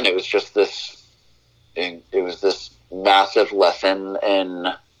yeah, again, it was just this. It was this massive lesson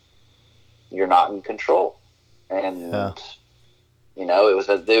in you're not in control, and Yeah. it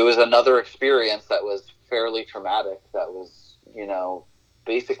was another experience that was fairly traumatic. That was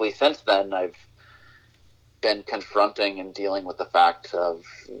basically since then I've been confronting and dealing with the fact of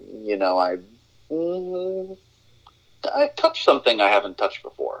I touched something I haven't touched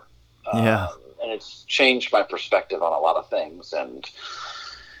before, Yeah. and it's changed my perspective on a lot of things, and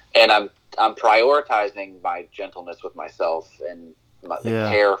I'm prioritizing my gentleness with myself and the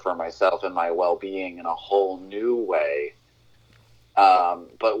care for myself and my well-being in a whole new way.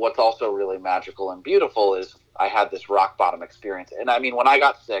 But what's also really magical and beautiful is I had this rock bottom experience, and I mean, when I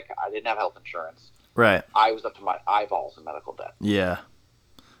got sick, I didn't have health insurance. Right. I was up to my eyeballs in medical debt. Yeah.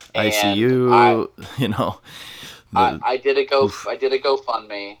 And ICU, I did a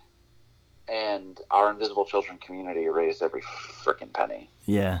GoFundMe, and our Invisible Children community raised every freaking penny.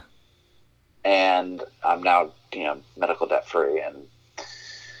 Yeah. And I'm now, medical debt free. And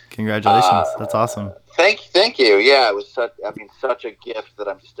congratulations. That's awesome. Thank you. Yeah, it was such a gift that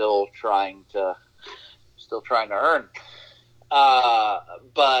I'm still trying to earn.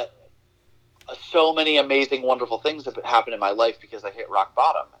 But so many amazing, wonderful things have happened in my life because I hit rock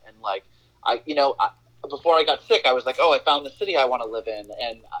bottom. And before I got sick, I was like, oh, I found the city I want to live in.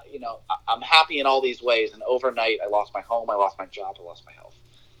 And, I'm happy in all these ways. And overnight, I lost my home. I lost my job. I lost my health.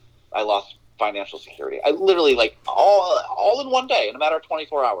 I lost financial security. I literally, all in one day, in a matter of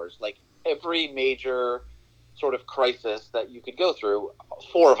 24 hours, every major sort of crisis that you could go through,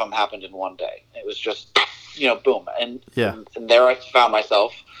 4 of them happened in one day. It was just, boom. And there I found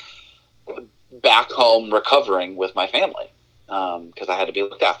myself back home recovering with my family, because I had to be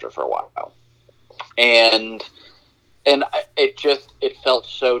looked after for a while. And it felt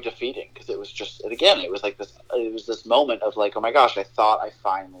so defeating, because it was just, and again, it was this moment of oh my gosh, I thought I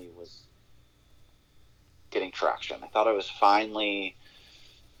finally was getting traction. I thought I was finally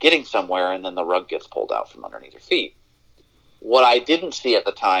getting somewhere, and then the rug gets pulled out from underneath your feet. What I didn't see at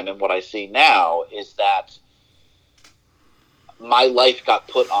the time, and what I see now, is that my life got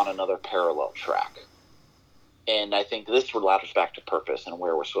put on another parallel track. And I think this ladders back to purpose and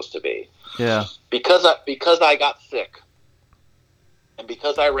where we're supposed to be. Yeah. Because I got sick, and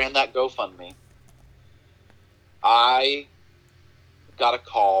because I ran that GoFundMe, I got a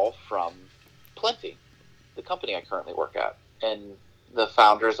call from Plenty, the company I currently work at, and the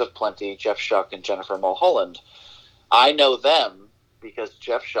founders of Plenty, Jeff Shuck and Jennifer Mulholland. I know them because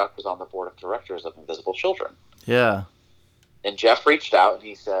Jeff Shuck was on the board of directors of Invisible Children. Yeah. And Jeff reached out and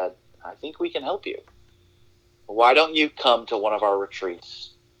he said, I think we can help you. Why don't you come to one of our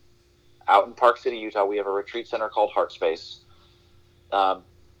retreats out in Park City, Utah? We have a retreat center called Heart Space.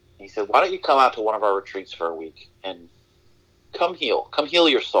 He said, why don't you come out to one of our retreats for a week and come heal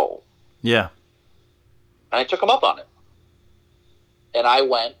your soul. Yeah. And I took him up on it. And I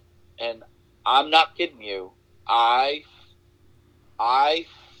went, and I'm not kidding you. I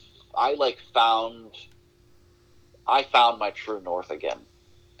found my true north again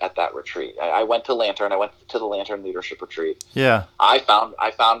at that retreat. I went to Lantern. I went to the Lantern Leadership Retreat. Yeah. I found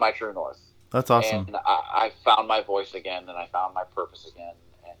my true north. That's awesome. And I found my voice again, and I found my purpose again,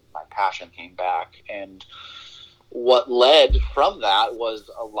 and my passion came back. And what led from that was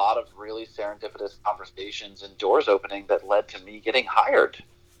a lot of really serendipitous conversations and doors opening that led to me getting hired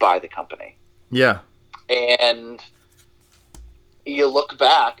by the company. Yeah. And you look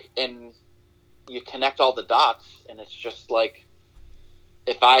back and you connect all the dots, and it's just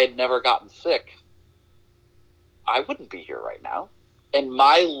if I had never gotten sick, I wouldn't be here right now. And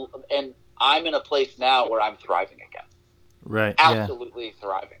I'm in a place now where I'm thriving again. Right. Absolutely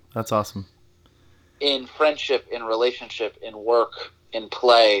thriving. That's awesome. In friendship, in relationship, in work, in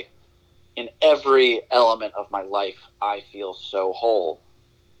play, in every element of my life, I feel so whole.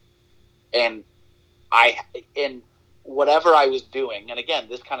 And in whatever I was doing, and again,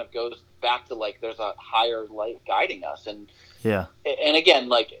 this kind of goes back to like there's a higher light guiding us, and again,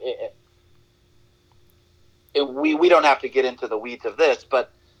 like we don't have to get into the weeds of this,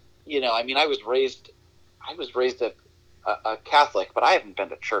 but I mean, I was raised a Catholic, but I haven't been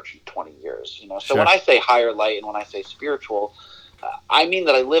to church in 20 year. So Sure. When I say higher light and when I say spiritual, I mean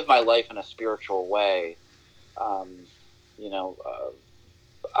that I live my life in a spiritual way.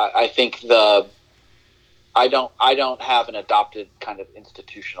 I think I don't have an adopted kind of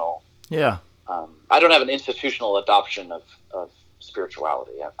institutional. Yeah. I don't have an institutional adoption of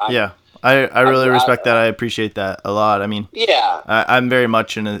spirituality. I really respect that. I appreciate that a lot. I mean, I'm very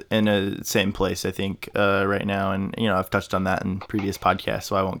much in a same place, I think, right now. And, I've touched on that in previous podcasts,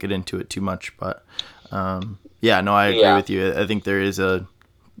 so I won't get into it too much. But, I agree with you. I think there is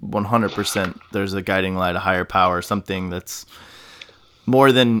 100%, there's a guiding light, a higher power, something that's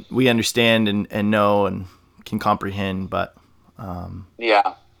more than we understand and know and can comprehend. But, and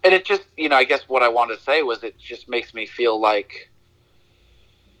it just, I guess what I wanted to say was it just makes me feel like,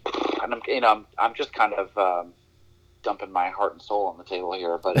 and I'm just kind of dumping my heart and soul on the table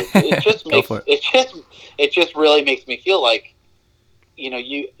here, but it just makes it just really makes me feel like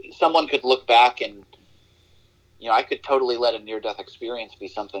someone could look back and I could totally let a near-death experience be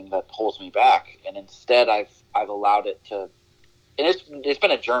something that holds me back, and instead I've allowed it to, and it's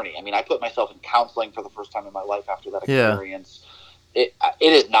been a journey. I mean, I put myself in counseling for the first time in my life after that experience. It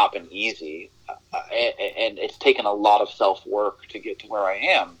has not been easy, and it's taken a lot of self-work to get to where I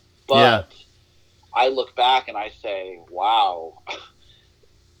am. But I look back and I say, wow,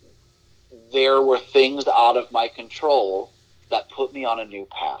 there were things out of my control that put me on a new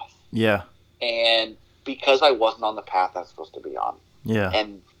path. Yeah. And because I wasn't on the path I was supposed to be on. Yeah.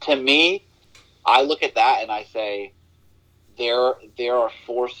 And to me, I look at that and I say, there are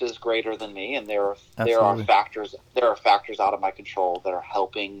forces greater than me, and there are factors out of my control that are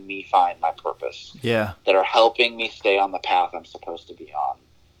helping me find my purpose. Yeah. That are helping me stay on the path I'm supposed to be on.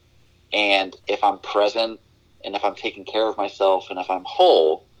 And if I'm present, and if I'm taking care of myself, and if I'm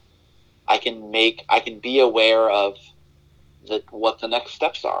whole, I can be aware of what the next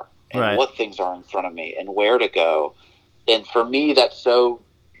steps are, and what things are in front of me, and where to go. And for me, that's what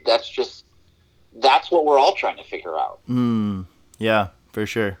we're all trying to figure out. Yeah, for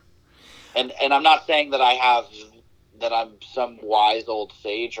sure. And I'm not saying that I'm some wise old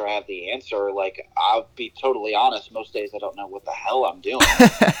sage or I have the answer. Like, I'll be totally honest, most days I don't know what the hell I'm doing.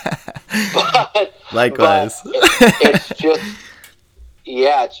 Likewise. But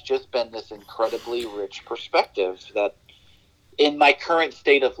it's just been this incredibly rich perspective that in my current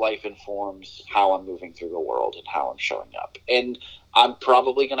state of life informs how I'm moving through the world and how I'm showing up. And I'm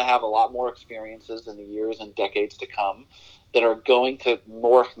probably going to have a lot more experiences in the years and decades to come that are going to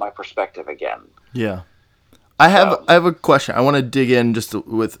morph my perspective again. Yeah. I have a question. I want to dig in just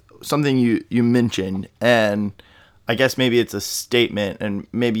with something you mentioned, and I guess maybe it's a statement, and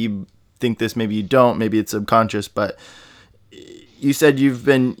maybe you think this, maybe you don't, maybe it's subconscious, but you said you've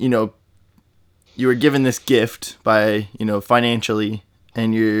been, you were given this gift by, financially,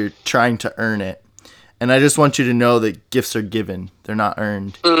 and you're trying to earn it. And I just want you to know that gifts are given. They're not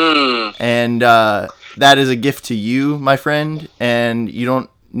earned. And that is a gift to you, my friend, and you don't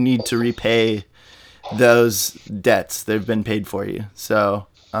need to repay those debts. They've been paid for you. So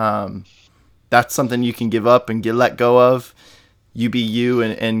that's something you can give up and let go of. You be you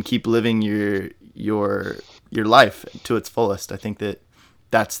and keep living your life to its fullest. I think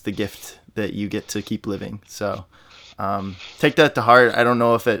that's the gift that you get to keep living. So take that to heart. I don't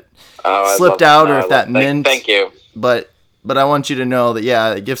know if it slipped out or if that meant. Thank you. But I want you to know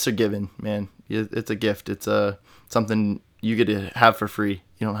that gifts are given, man. It's a gift. It's something you get to have for free.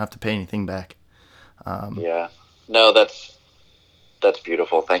 You don't have to pay anything back. No, that's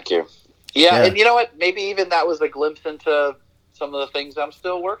beautiful. Thank you. Yeah, and you know what? Maybe even that was a glimpse into some of the things I'm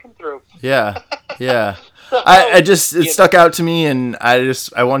still working through. Yeah. So, it stuck out to me, and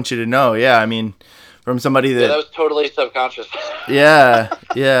I want you to know. Yeah, I mean, from somebody that was totally subconscious. Yeah,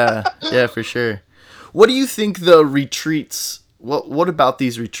 for sure. What do you think the retreats? What about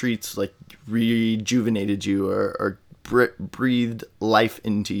these retreats like rejuvenated you or breathed life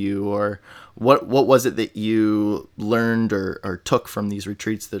into you, or what was it that you learned or took from these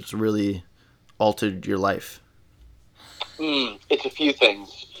retreats that's really altered your life? It's a few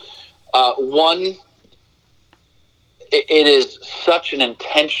things. One, it is such an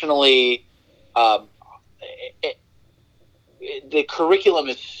intentionally Um, the curriculum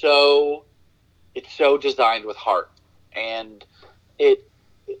is it's so designed with heart, and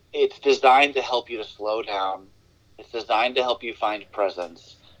it's designed to help you to slow down. It's designed to help you find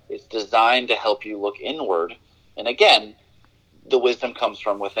presence. It's designed to help you look inward. And again, the wisdom comes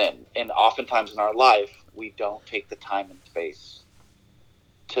from within. And oftentimes in our life, we don't take the time and space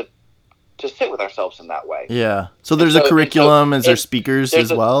to sit with ourselves in that way. Yeah. So there's a curriculum. Is there speakers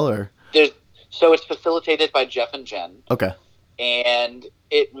as well, or? So it's facilitated by Jeff and Jen. Okay. And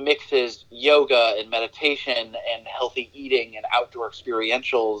it mixes yoga and meditation and healthy eating and outdoor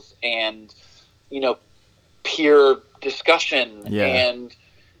experientials and, peer discussion. Yeah.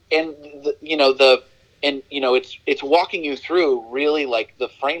 It's walking you through really, like, the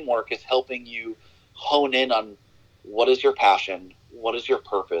framework is helping you hone in on what is your passion, what is your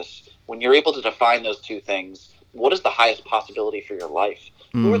purpose. When you're able to define those two things, what is the highest possibility for your life?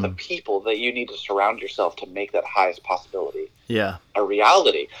 Who are the people that you need to surround yourself to make that highest possibility a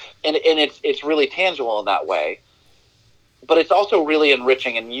reality? And it's really tangible in that way. But it's also really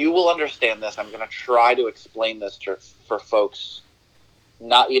enriching, and you will understand this. I'm going to try to explain this for folks,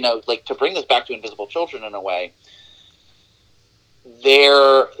 not, to bring this back to Invisible Children in a way.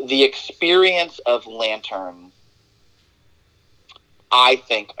 The experience of Lantern, I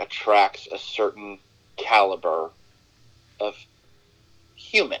think, attracts a certain caliber of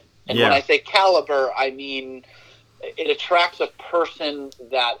human. And when I say caliber, I mean it attracts a person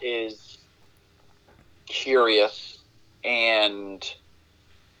that is curious and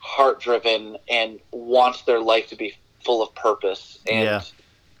heart-driven and wants their life to be full of purpose, and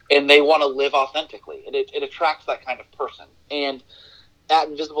they want to live authentically. And it attracts that kind of person. And at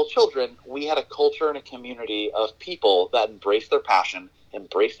Invisible Children, we had a culture and a community of people that embraced their passion,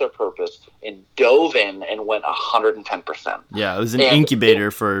 embraced their purpose, and dove in and went 110%. Yeah, it was an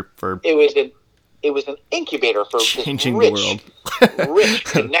incubator for it was an incubator for changing this the world. rich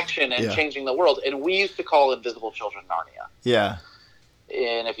connection and changing the world. And we used to call Invisible Children Narnia. Yeah.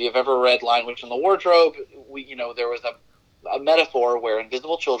 And if you've ever read Lion, Witch, and the Wardrobe, there was a metaphor where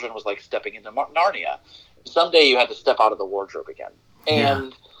invisible children was like stepping into Narnia. Someday you had to step out of the wardrobe again.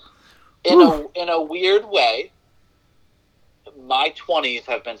 And in a weird way, my 20s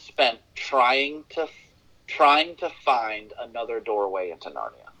have been spent trying to find another doorway into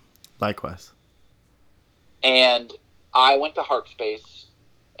Narnia. Likewise. And I went to Heartspace,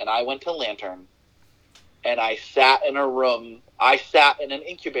 and I went to Lantern, and I sat in a room. I sat in an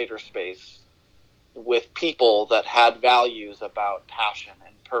incubator space with people that had values about passion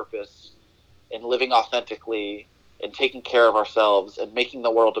and purpose and living authentically and taking care of ourselves and making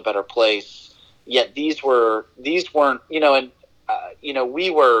the world a better place. Yet these weren't, we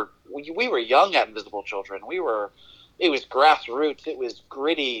were young at Invisible Children. It was grassroots. It was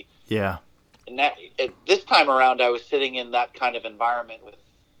gritty. Yeah. And this time around, I was sitting in that kind of environment with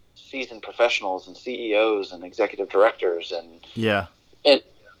seasoned professionals and CEOs and executive directors, and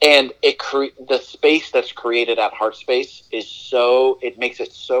the space that's created at Heartspace it makes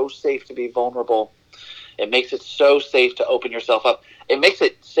it so safe to be vulnerable. It makes it so safe to open yourself up. It makes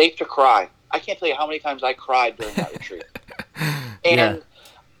it safe to cry. I can't tell you how many times I cried during that retreat. And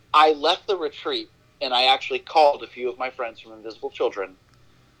I left the retreat, and I actually called a few of my friends from Invisible Children,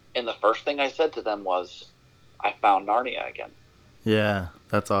 and the first thing I said to them was, I found Narnia again. Yeah,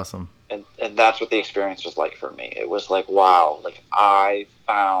 that's awesome. And that's what the experience was like for me. It was like, wow, like I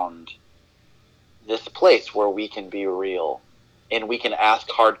found this place where we can be real, and we can ask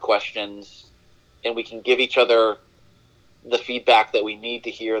hard questions, and we can give each other the feedback that we need to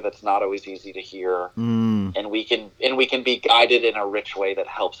hear that's not always easy to hear. And we can be guided in a rich way that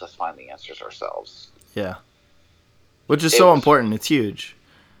helps us find the answers ourselves. Yeah. Which is so important. It's huge.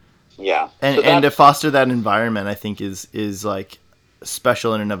 Yeah. And to foster that environment, I think is like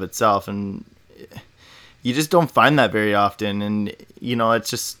special in and of itself, and you just don't find that very often, and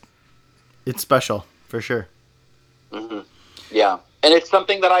it's special for sure. Mm-hmm. Yeah. And it's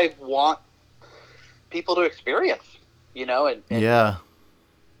something that I want people to experience, and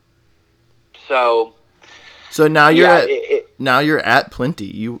so now you're at Plenty.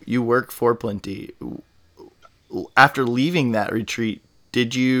 You work for Plenty. After leaving that retreat,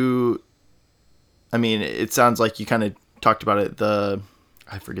 did you, it sounds like you kind of talked about it,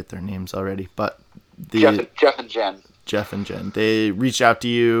 I forget their names already, but Jeff and Jen. Jeff and Jen, they reached out to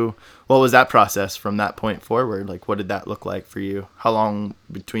you. What was that process from that point forward? Like, what did that look like for you? How long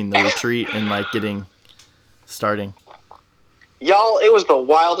between the retreat and like starting? Y'all, it was the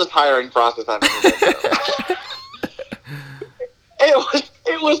wildest hiring process I've ever been through.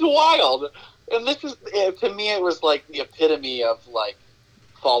 It was wild. And this is, to me, it was like the epitome of like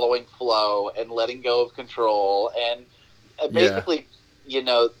following flow and letting go of control. And Yeah. basically,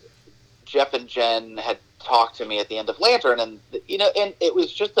 Jeff and Jen had talked to me at the end of Lantern, and and it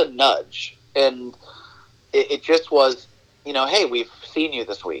was just a nudge, and it just was, hey, we've seen you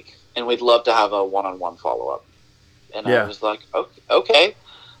this week, and we'd love to have a one-on-one follow-up. And I Yeah. was like, okay.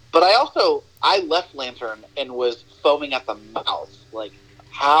 But I left Lantern and was foaming at the mouth, like,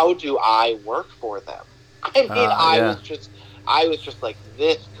 how do I work for them? I mean, Yeah. I was just like,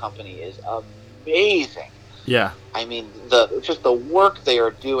 this company is amazing. Yeah. I mean, the work they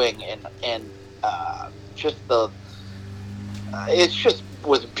are doing, and just it just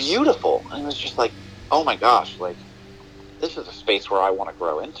was beautiful. And it was just like, oh my gosh, like, this is a space where I want to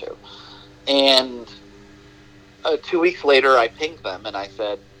grow into. And 2 weeks later, I pinged them and I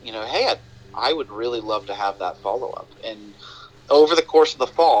said, hey, I would really love to have that follow-up. And over the course of the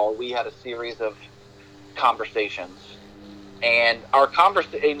fall, we had a series of conversations. And our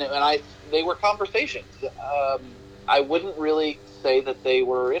conversation, they were conversations. I wouldn't really say that they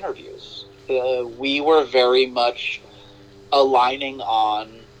were interviews. We were very much aligning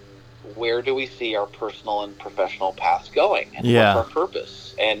on where do we see our personal and professional paths going, and what's our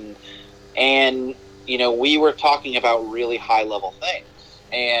purpose. And we were talking about really high level things,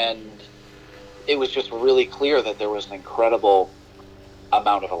 and it was just really clear that there was an incredible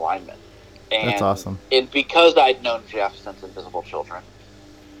amount of alignment. And, that's awesome. And because I'd known Jeff since Invisible Children,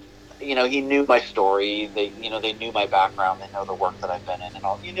 he knew my story. They knew my background. They know the work that I've been in, and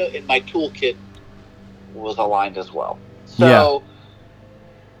all. And my toolkit was aligned as well. So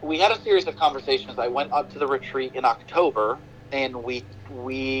we had a series of conversations. I went up to the retreat in October, and we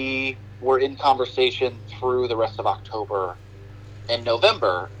were in conversation through the rest of October and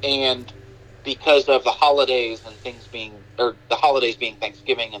November. And because of the holidays and the holidays being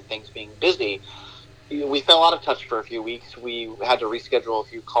Thanksgiving and things being busy, we fell out of touch for a few weeks. We had to reschedule a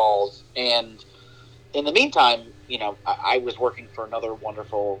few calls. And in the meantime, I was working for another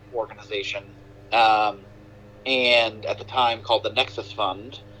wonderful organization, and at the time called the Nexus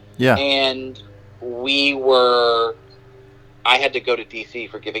Fund. Yeah. And I had to go to DC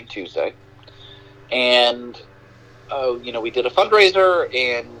for Giving Tuesday. And, we did a fundraiser,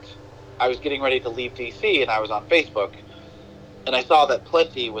 and I was getting ready to leave DC, and I was on Facebook, and I saw that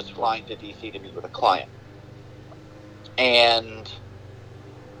Plenty was flying to DC to meet with a client. And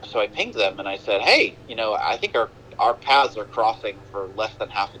so I pinged them, and I said, hey, I think our paths are crossing for less than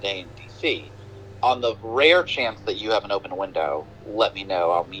half a day in DC. On the rare chance that you have an open window, let me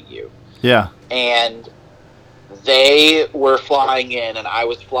know. I'll meet you. Yeah. And they were flying in, and I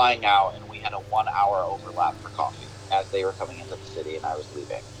was flying out, and we had a 1 hour overlap for coffee as they were coming into the city and I was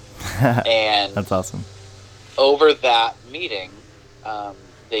leaving. And that's awesome. Over that meeting,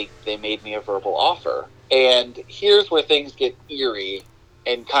 they made me a verbal offer. And here's where things get eerie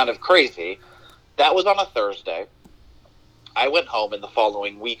and kind of crazy. That was on a Thursday. I went home, and the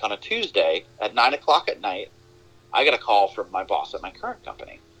following week on a Tuesday at 9:00 at night, I got a call from my boss at my current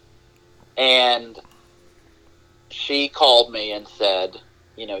company. And she called me and said,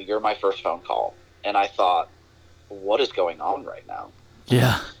 you're my first phone call. And I thought, what is going on right now?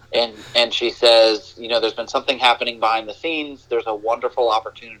 Yeah. And she says, there's been something happening behind the scenes. There's a wonderful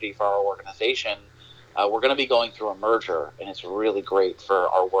opportunity for our organization. We're going to be going through a merger, and it's really great for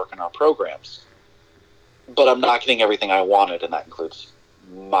our work and our programs. But I'm not getting everything I wanted, and that includes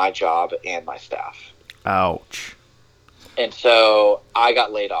my job and my staff. Ouch. And so I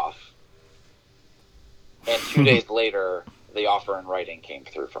got laid off. And 2 days later, the offer in writing came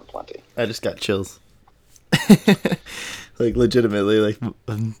through from Plenty. I just got chills. Like, legitimately, like,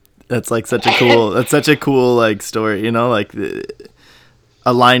 that's like such a cool like story, like the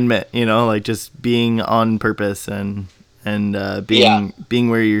alignment, like just being on purpose and being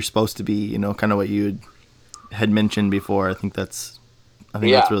where you're supposed to be, kind of what you had mentioned before. I think that's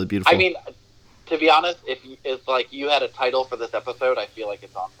really beautiful. I mean, to be honest, if like you had a title for this episode, I feel like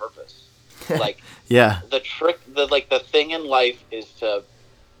it's on purpose. Like, yeah, the trick, the thing in life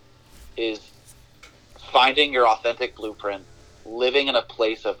is finding your authentic blueprint, living in a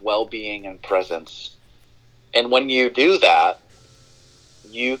place of well-being and presence. And when you do that,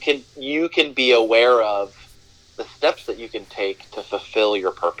 you can be aware of the steps that you can take to fulfill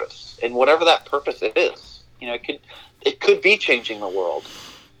your purpose. And whatever that purpose is, it could be changing the world.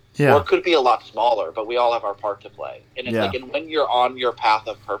 Yeah. Or it could be a lot smaller, but we all have our part to play. And it's like, and when you're on your path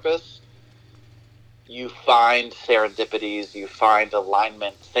of purpose, you find serendipities, you find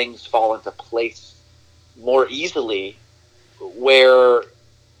alignment, things fall into place more easily, where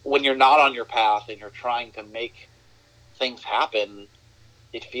when you're not on your path and you're trying to make things happen,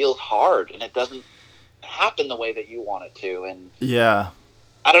 it feels hard and it doesn't happen the way that you want it to. And yeah,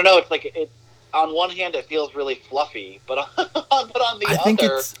 I don't know. It's like it. On one hand, it feels really fluffy, but on the I think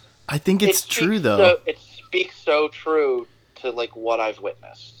other, it's I think it's true though. it speaks so true to like what I've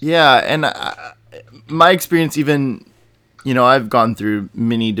witnessed. Yeah, and my experience, even, I've gone through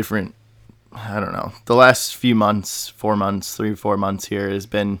many different. I don't know. The last few months, 4 months, 3 4 months here has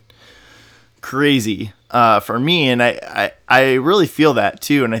been crazy for me, and I really feel that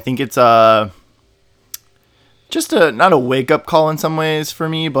too, and I think it's just not a wake up call in some ways for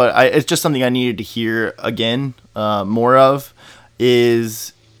me, but it's just something I needed to hear again, more of,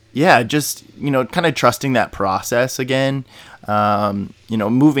 is, yeah, just, kind of trusting that process again.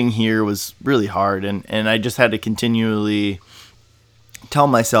 Moving here was really hard, and I just had to continually tell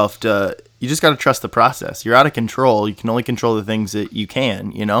myself you just got to trust the process. You're out of control. You can only control the things that you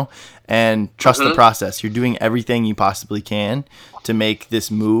can, and trust the process. You're doing everything you possibly can to make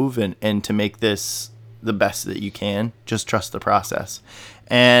this move and to make this the best that you can. Just trust the process.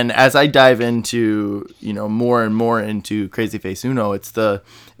 And as I dive into, more and more into CrazyFaceUno, it's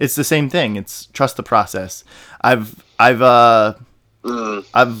the same thing. It's trust the process. I've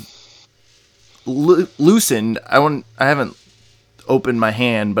loosened. I haven't opened my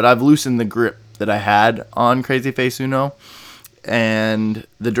hand, but I've loosened the grip that I had on CrazyFaceUno and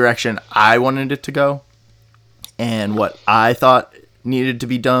the direction I wanted it to go and what I thought needed to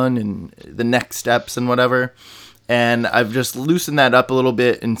be done and the next steps and whatever. And I've just loosened that up a little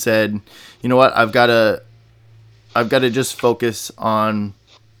bit and said, you know what, I've got to just focus on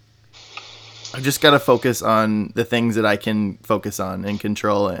the things that I can focus on and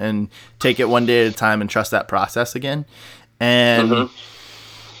control and take it one day at a time and trust that process again. And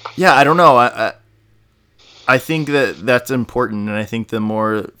yeah, I don't know. I think that's important. And I think the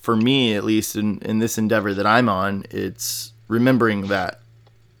more, for me, at least in this endeavor that I'm on, it's remembering that,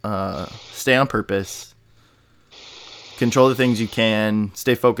 stay on purpose, control the things you can,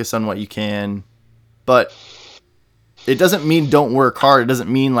 stay focused on what you can, but it doesn't mean don't work hard. It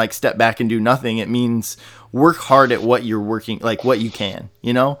doesn't mean like step back and do nothing. It means work hard at what you're working, like what you can,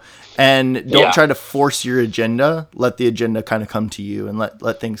 and don't try to force your agenda. Let the agenda kind of come to you and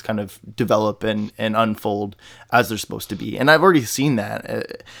let things kind of develop and unfold as they're supposed to be. And I've already seen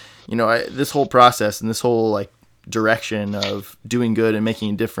that, this whole process and this whole like direction of doing good and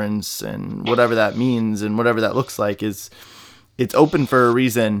making a difference and whatever that means and whatever that looks like it's open for a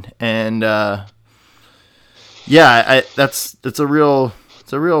reason. And that's a real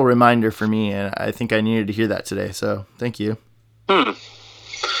reminder for me, and I think I needed to hear that today. So thank you. Man,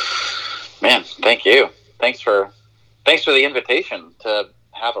 thank you. Thanks for the invitation to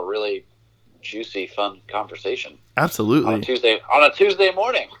have a really juicy, fun conversation. Absolutely. On a Tuesday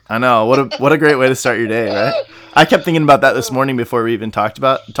morning. I know. What a great way to start your day, right? I kept thinking about that this morning before we even talked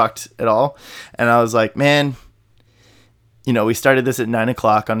at all, and I was like, man, we started this at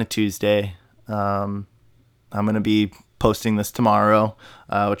 9:00 on a Tuesday. I'm going to be posting this tomorrow,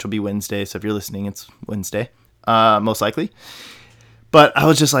 which will be Wednesday. So if you're listening, it's Wednesday, most likely. But I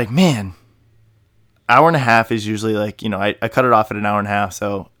was just like, man, hour and a half is usually like, I cut it off at an hour and a half.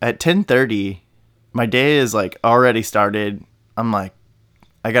 So at 10:30, my day is like already started. I'm like,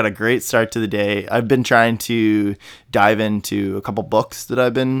 I got a great start to the day. I've been trying to dive into a couple books that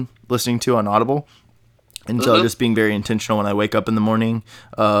I've been listening to on Audible. And so just being very intentional when I wake up in the morning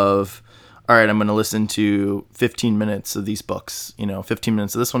of, all right, I'm going to listen to 15 minutes of these books, 15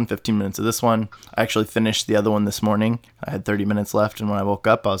 minutes of this one, 15 minutes of this one. I actually finished the other one this morning. I had 30 minutes left. And when I woke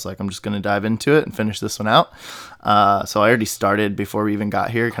up, I was like, I'm just going to dive into it and finish this one out. So I already started before we even got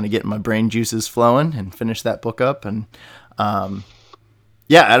here, kind of getting my brain juices flowing and finish that book up. And I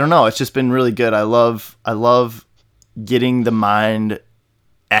don't know. It's just been really good. I love getting the mind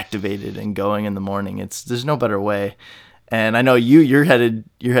activated and going in the morning. There's no better way. And I know you're headed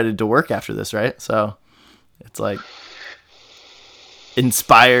to work after this, right? So it's like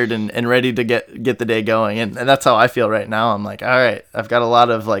inspired and ready to get the day going. And that's how I feel right now. I'm like, all right, I've got a lot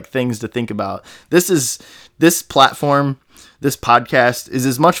of like things to think about. This platform, this podcast is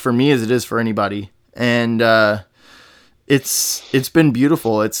as much for me as it is for anybody. And it's been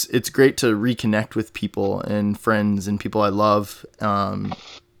beautiful. It's great to reconnect with people and friends and people I love.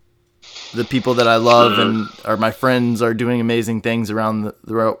 The people that I love and are my friends are doing amazing things around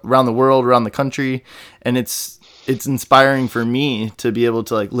the world, around the country, and it's inspiring for me to be able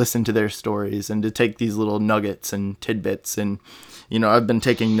to like listen to their stories and to take these little nuggets and tidbits. And I've been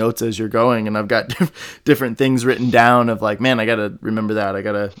taking notes as you're going, and I've got different things written down of like, man, I gotta remember that. I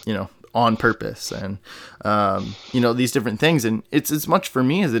gotta on purpose and these different things, and it's as much for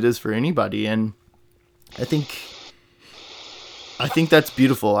me as it is for anybody. And I think I think that's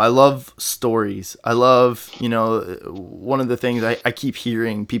beautiful. I love stories. I love, one of the things I keep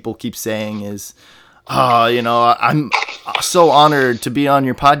hearing people keep saying is, oh, I'm so honored to be on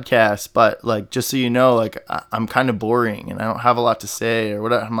your podcast, but like, just so you know, like, I'm kind of boring and I don't have a lot to say or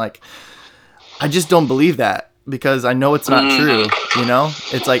whatever. I'm like, I just don't believe that because I know it's not true.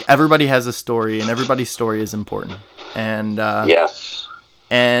 It's like everybody has a story and everybody's story is important. And, Yes.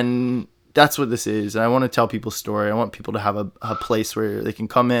 and that's what this is. And I want to tell people's story. I want people to have a place where they can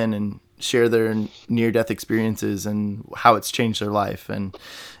come in and share their near-death experiences and how it's changed their life. And,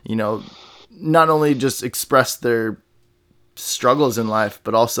 not only just express their struggles in life,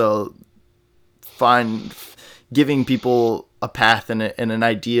 but also giving people a path and an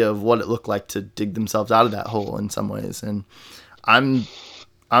idea of what it looked like to dig themselves out of that hole in some ways. And I'm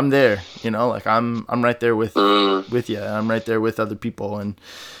there, like I'm right there with you. I'm right there with other people. And,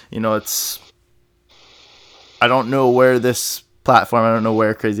 I don't know where this platform, I don't know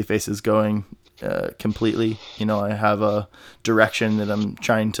where Crazy Face is going completely. I have a direction that I'm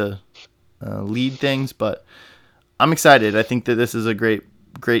trying to lead things, but I'm excited. I think that this is a great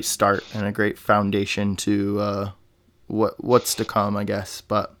start and a great foundation to what's to come, I guess.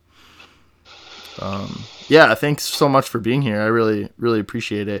 But yeah, thanks so much for being here. I really, really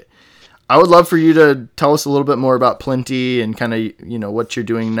appreciate it. I would love for you to tell us a little bit more about Plenty and kind of, what you're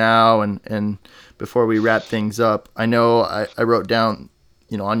doing now. And before we wrap things up, I know I wrote down,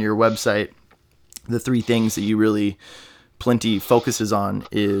 on your website, the 3 things that you really Plenty focuses on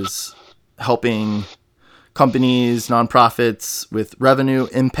is helping companies, nonprofits with revenue,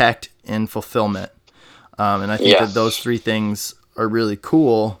 impact, and fulfillment. And I think that those 3 things are really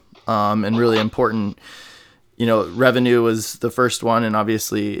cool and really important. Revenue was the first one, and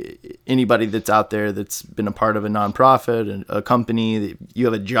obviously anybody that's out there that's been a part of a nonprofit and a company, you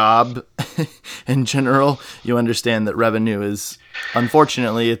have a job in general, you understand that revenue is,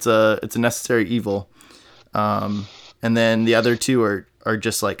 unfortunately, it's a necessary evil. And then the other 2 are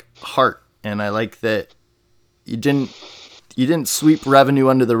just like heart. And I like that you didn't sweep revenue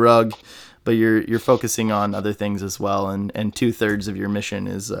under the rug, but you're focusing on other things as well. And 2/3 of your mission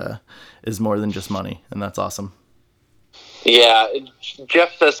is more than just money. And that's awesome. Yeah.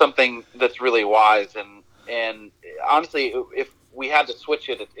 Jeff says something that's really wise. And honestly, if we had to switch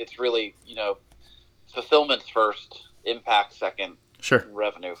it, it's really, fulfillment's first, impact second, sure,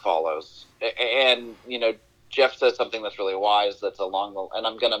 revenue follows. And, Jeff says something that's really wise. That's and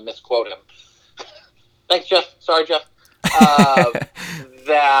I'm going to misquote him. Thanks, Jeff. Sorry, Jeff.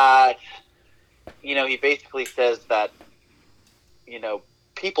 That, he basically says that,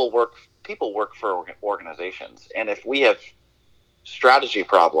 people work for organizations. And if we have strategy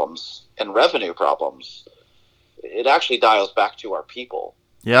problems and revenue problems, it actually dials back to our people.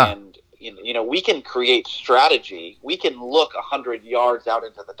 Yeah. And, we can create strategy. We can look 100 yards out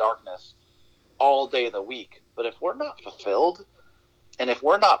into the darkness all day of the week. But if we're not fulfilled and if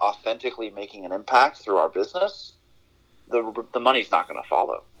we're not authentically making an impact through our business, the money's not going to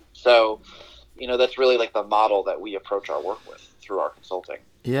follow. So, that's really like the model that we approach our work with through our consulting.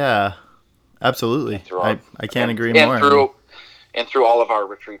 Yeah, absolutely. I can't agree more. And through all of our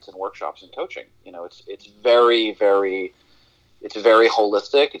retreats and workshops and coaching, it's very, very, it's very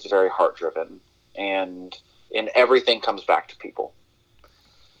holistic. It's very heart driven, and everything comes back to people.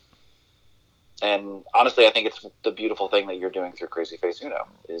 And honestly, I think it's the beautiful thing that you're doing through CrazyFaceUno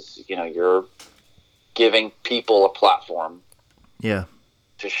is, you're giving people a platform. Yeah.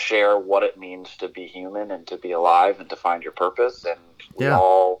 To share what it means to be human and to be alive and to find your purpose. And we're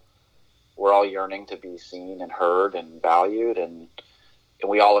all yearning to be seen and heard and valued, and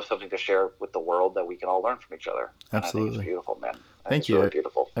we all have something to share with the world that we can all learn from each other. Absolutely. And I think it's beautiful, man. Thank you. Really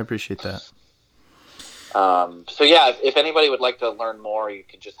beautiful. I appreciate that. So yeah, if anybody would like to learn more, you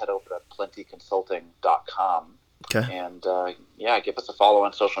can just head over to plentyconsulting.com. Okay. And give us a follow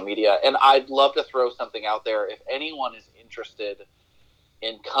on social media. And I'd love to throw something out there. If anyone is interested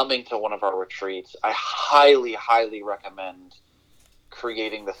in coming to one of our retreats, I highly, highly recommend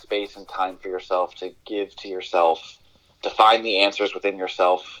creating the space and time for yourself to give to yourself, to find the answers within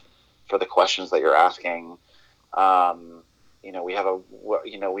yourself for the questions that you're asking.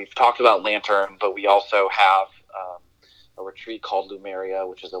 We've talked about Lantern, but we also have a retreat called Lumeria,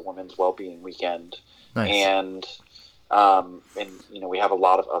 which is a women's well-being weekend. Nice. And we have a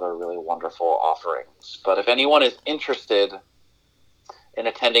lot of other really wonderful offerings. But if anyone is interested in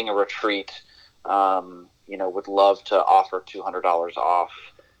attending a retreat, would love to offer $200 off,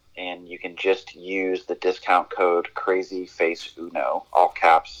 and you can just use the discount code CrazyFaceUno, all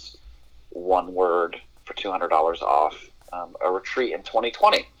caps, one word, for $200 off. a retreat in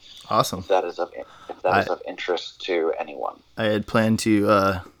 2020. Awesome. If that is of interest to anyone. I had planned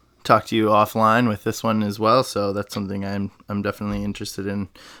to talk to you offline with this one as well, so that's something I'm definitely interested in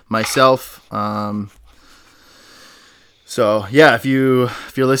myself. So yeah, if you're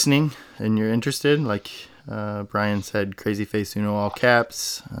listening and you're interested, like Bryan said, CrazyFaceUno all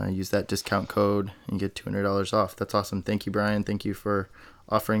caps. Use that discount code and get $200 off. That's awesome. Thank you, Bryan. Thank you for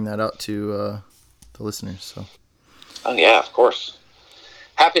offering that out to the listeners. So. Oh yeah, of course.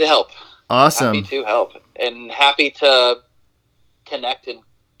 Happy to help. Awesome. Happy to help, and happy to connect and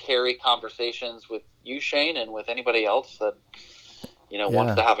carry conversations with you, Shane, and with anybody else that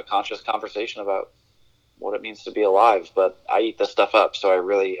wants to have a conscious conversation about what it means to be alive. But I eat this stuff up, so I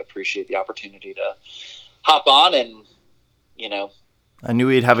really appreciate the opportunity to hop on and I knew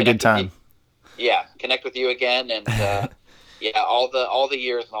we'd have a good time. Connect with you again, and all the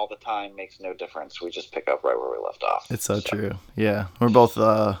years and all the time makes no difference. We just pick up right where we left off. It's so true. Yeah, we're both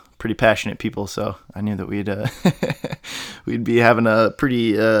pretty passionate people, so I knew that we'd be having a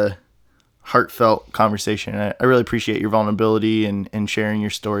pretty heartfelt conversation. I really appreciate your vulnerability and sharing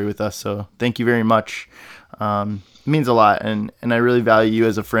your story with us. So thank you very much. It means a lot, and I really value you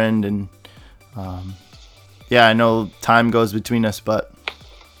as a friend. And I know time goes between us, but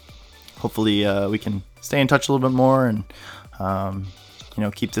hopefully we can stay in touch a little bit more and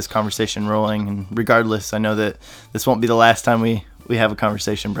keep this conversation rolling. And regardless, I know that this won't be the last time we have a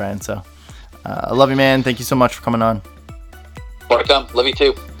conversation, Bryan. So I love you, man. Thank you so much for coming on. Welcome. Love you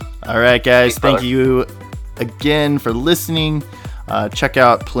too. All right, guys. Thanks, thank you again for listening. Check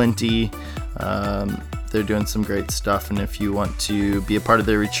out Plenty. They're doing some great stuff. And if you want to be a part of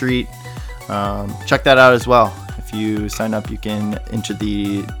their retreat, check that out as well. If you sign up, you can enter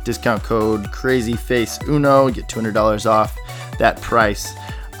the discount code CrazyFaceUno, get $200 off that price.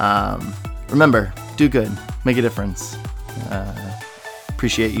 Remember, do good, make a difference.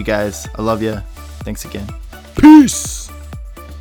 Appreciate you guys. I love you. Thanks again. Peace.